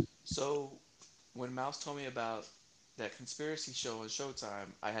 So when Mouse told me about that conspiracy show on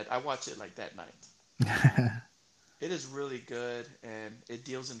Showtime, I watched it like that night. It is really good and it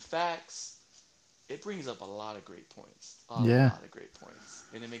deals in facts. It brings up a lot of great points, a Yeah. lot of great points,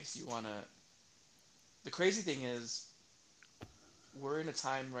 and it makes you wanna. The crazy thing is, we're in a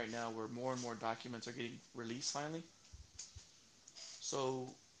time right now where more and more documents are getting released finally.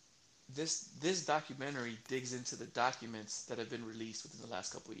 So this documentary digs into the documents that have been released within the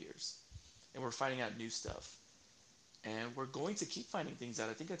last couple of years, and we're finding out new stuff. And we're going to keep finding things out.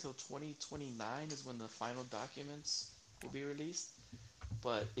 I think until 2029 is when the final documents will be released.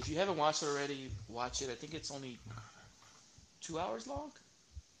 But if you haven't watched it already, watch it. I think it's only 2 hours long.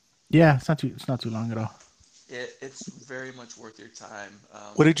 Yeah, it's not too long at all. It's very much worth your time.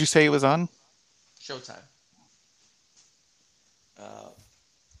 What did you say it was on? Showtime. Uh,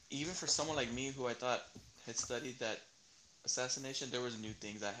 Even for someone like me who I thought had studied that assassination, there was new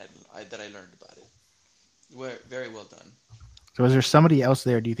things that I learned about it. Very well done. So was there somebody else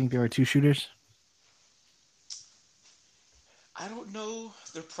there? Do you think there were two shooters? I don't know.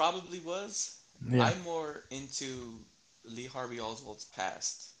 There probably was. Yeah. I'm more into Lee Harvey Oswald's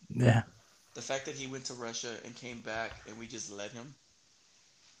past. Yeah. The fact that he went to Russia and came back and we just let him.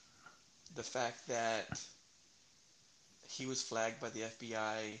 The fact that he was flagged by the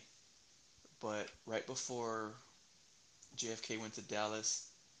FBI, but right before JFK went to Dallas,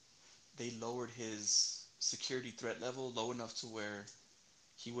 they lowered his security threat level low enough to where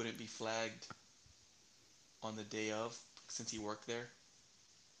he wouldn't be flagged on the day of since he worked there.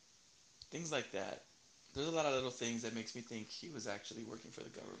 Things like that. There's a lot of little things that makes me think he was actually working for the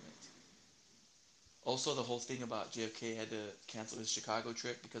government. Also, the whole thing about JFK had to cancel his Chicago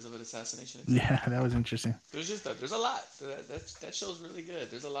trip because of an assassination attempt. Yeah, that was interesting. There's a lot. That show's really good.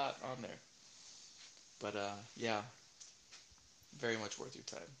 There's a lot on there. But yeah, very much worth your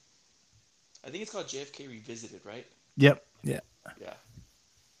time. I think it's called JFK Revisited, right? Yep. Yeah. Yeah,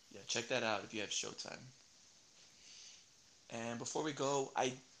 yeah. Check that out if you have Showtime. And before we go,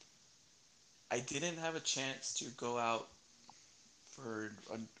 I didn't have a chance to go out for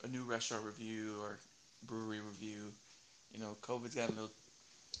a new restaurant review or brewery review. You know, COVID's got a little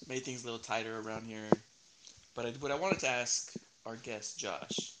made things a little tighter around here. But I wanted to ask our guest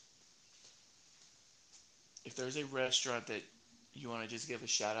Josh if there's a restaurant that you want to just give a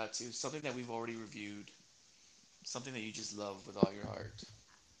shout out to, something that we've already reviewed, something that you just love with all your heart.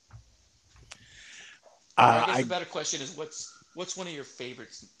 Or I guess I the better question is what's one of your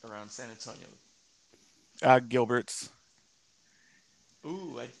favorites around San Antonio? Gilbert's.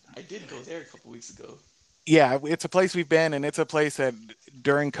 Ooh, I did go there a couple weeks ago. Yeah, it's a place we've been, and it's a place that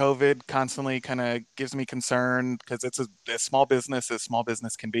during COVID constantly kind of gives me concern because it's a small business as small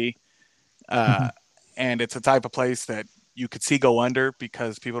business can be, uh, Mhm. and it's a type of place that you could see go under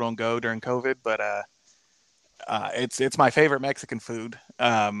because people don't go during COVID. But it's my favorite Mexican food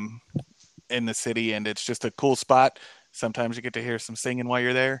in the city, and it's just a cool spot. Sometimes you get to hear some singing while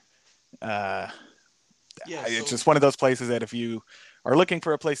you're there. Uh, Yeah, it's so just one of those places that if you are looking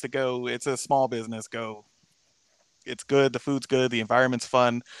for a place to go, it's a small business. Go, it's good. The food's good. The environment's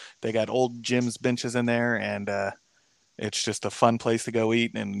fun. They got old gyms, benches in there, and it's just a fun place to go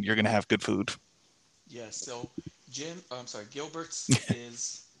eat. And you're gonna have good food. yeah, so I'm sorry, Gilbert's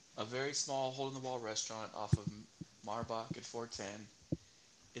is a very small hole in the wall restaurant off of Marbach at 410.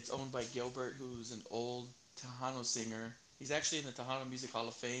 It's owned by Gilbert, who's an old Tejano singer. He's actually in the Tejano Music Hall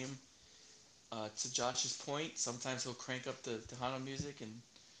of Fame. To Josh's point, sometimes he'll crank up the Tejano music and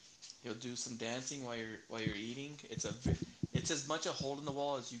he'll do some dancing while you're eating. It's as much a hole in the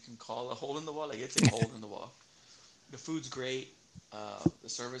wall as you can call a hole in the wall. Like it's a hole in the wall. The food's great. The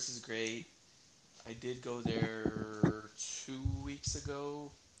service is great. I did go there 2 weeks ago.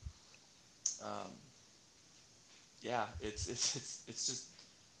 Um, yeah, it's just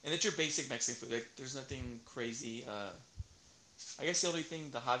and it's your basic Mexican food. Like, there's nothing crazy. I guess the only thing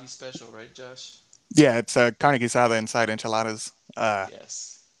the Javi special, right, Josh? Yeah, it's carne guisada inside enchiladas.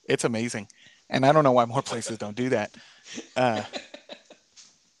 Yes. It's amazing, and I don't know why more places don't do that. Uh,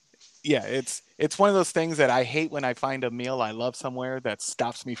 yeah, it's one of those things that I hate when I find a meal I love somewhere that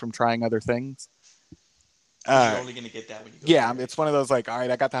stops me from trying other things. Because you're Uh, only gonna get that when you go there, yeah, right? it's one of those like, all right,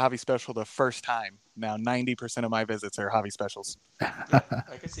 I got the Javi special the first time. Now 90% of my visits are Javi specials. Yeah,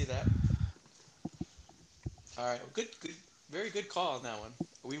 I can see that. All right, well, good, very good call on that one.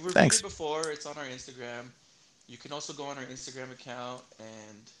 We reviewed it Thanks. before. It's on our Instagram. You can also go on our Instagram account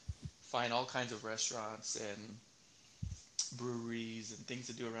and find all kinds of restaurants and breweries and things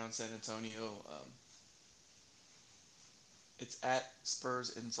to do around San Antonio. It's at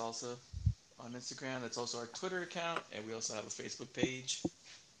Spurs in Salsa on Instagram. That's also our Twitter account, and we also have a Facebook page.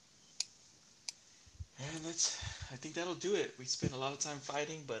 And I think that'll do it. We spent a lot of time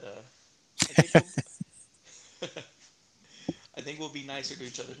fighting, but I think we'll, I think we'll be nicer to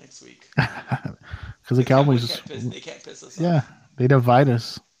each other next week. Because the The Cowboys Cowboys, can't piss. They can't piss us yeah, off. they divide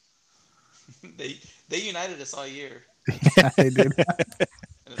us. they they united us all year, Yeah, they did. and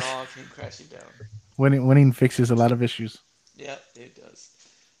it all came crashing down. Winning fixes a lot of issues. Yeah, it does.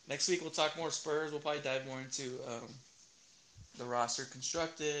 Next week we'll talk more Spurs. We'll probably dive more into the roster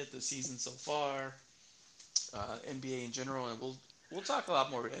constructed, the season so far, NBA in general, and we'll talk a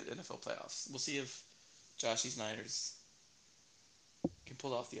lot more NFL playoffs. We'll see if Joshy's Niners can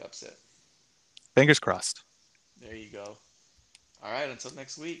pull off the upset. Fingers crossed. There you go. All right, until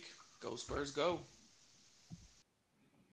next week, go Spurs, go.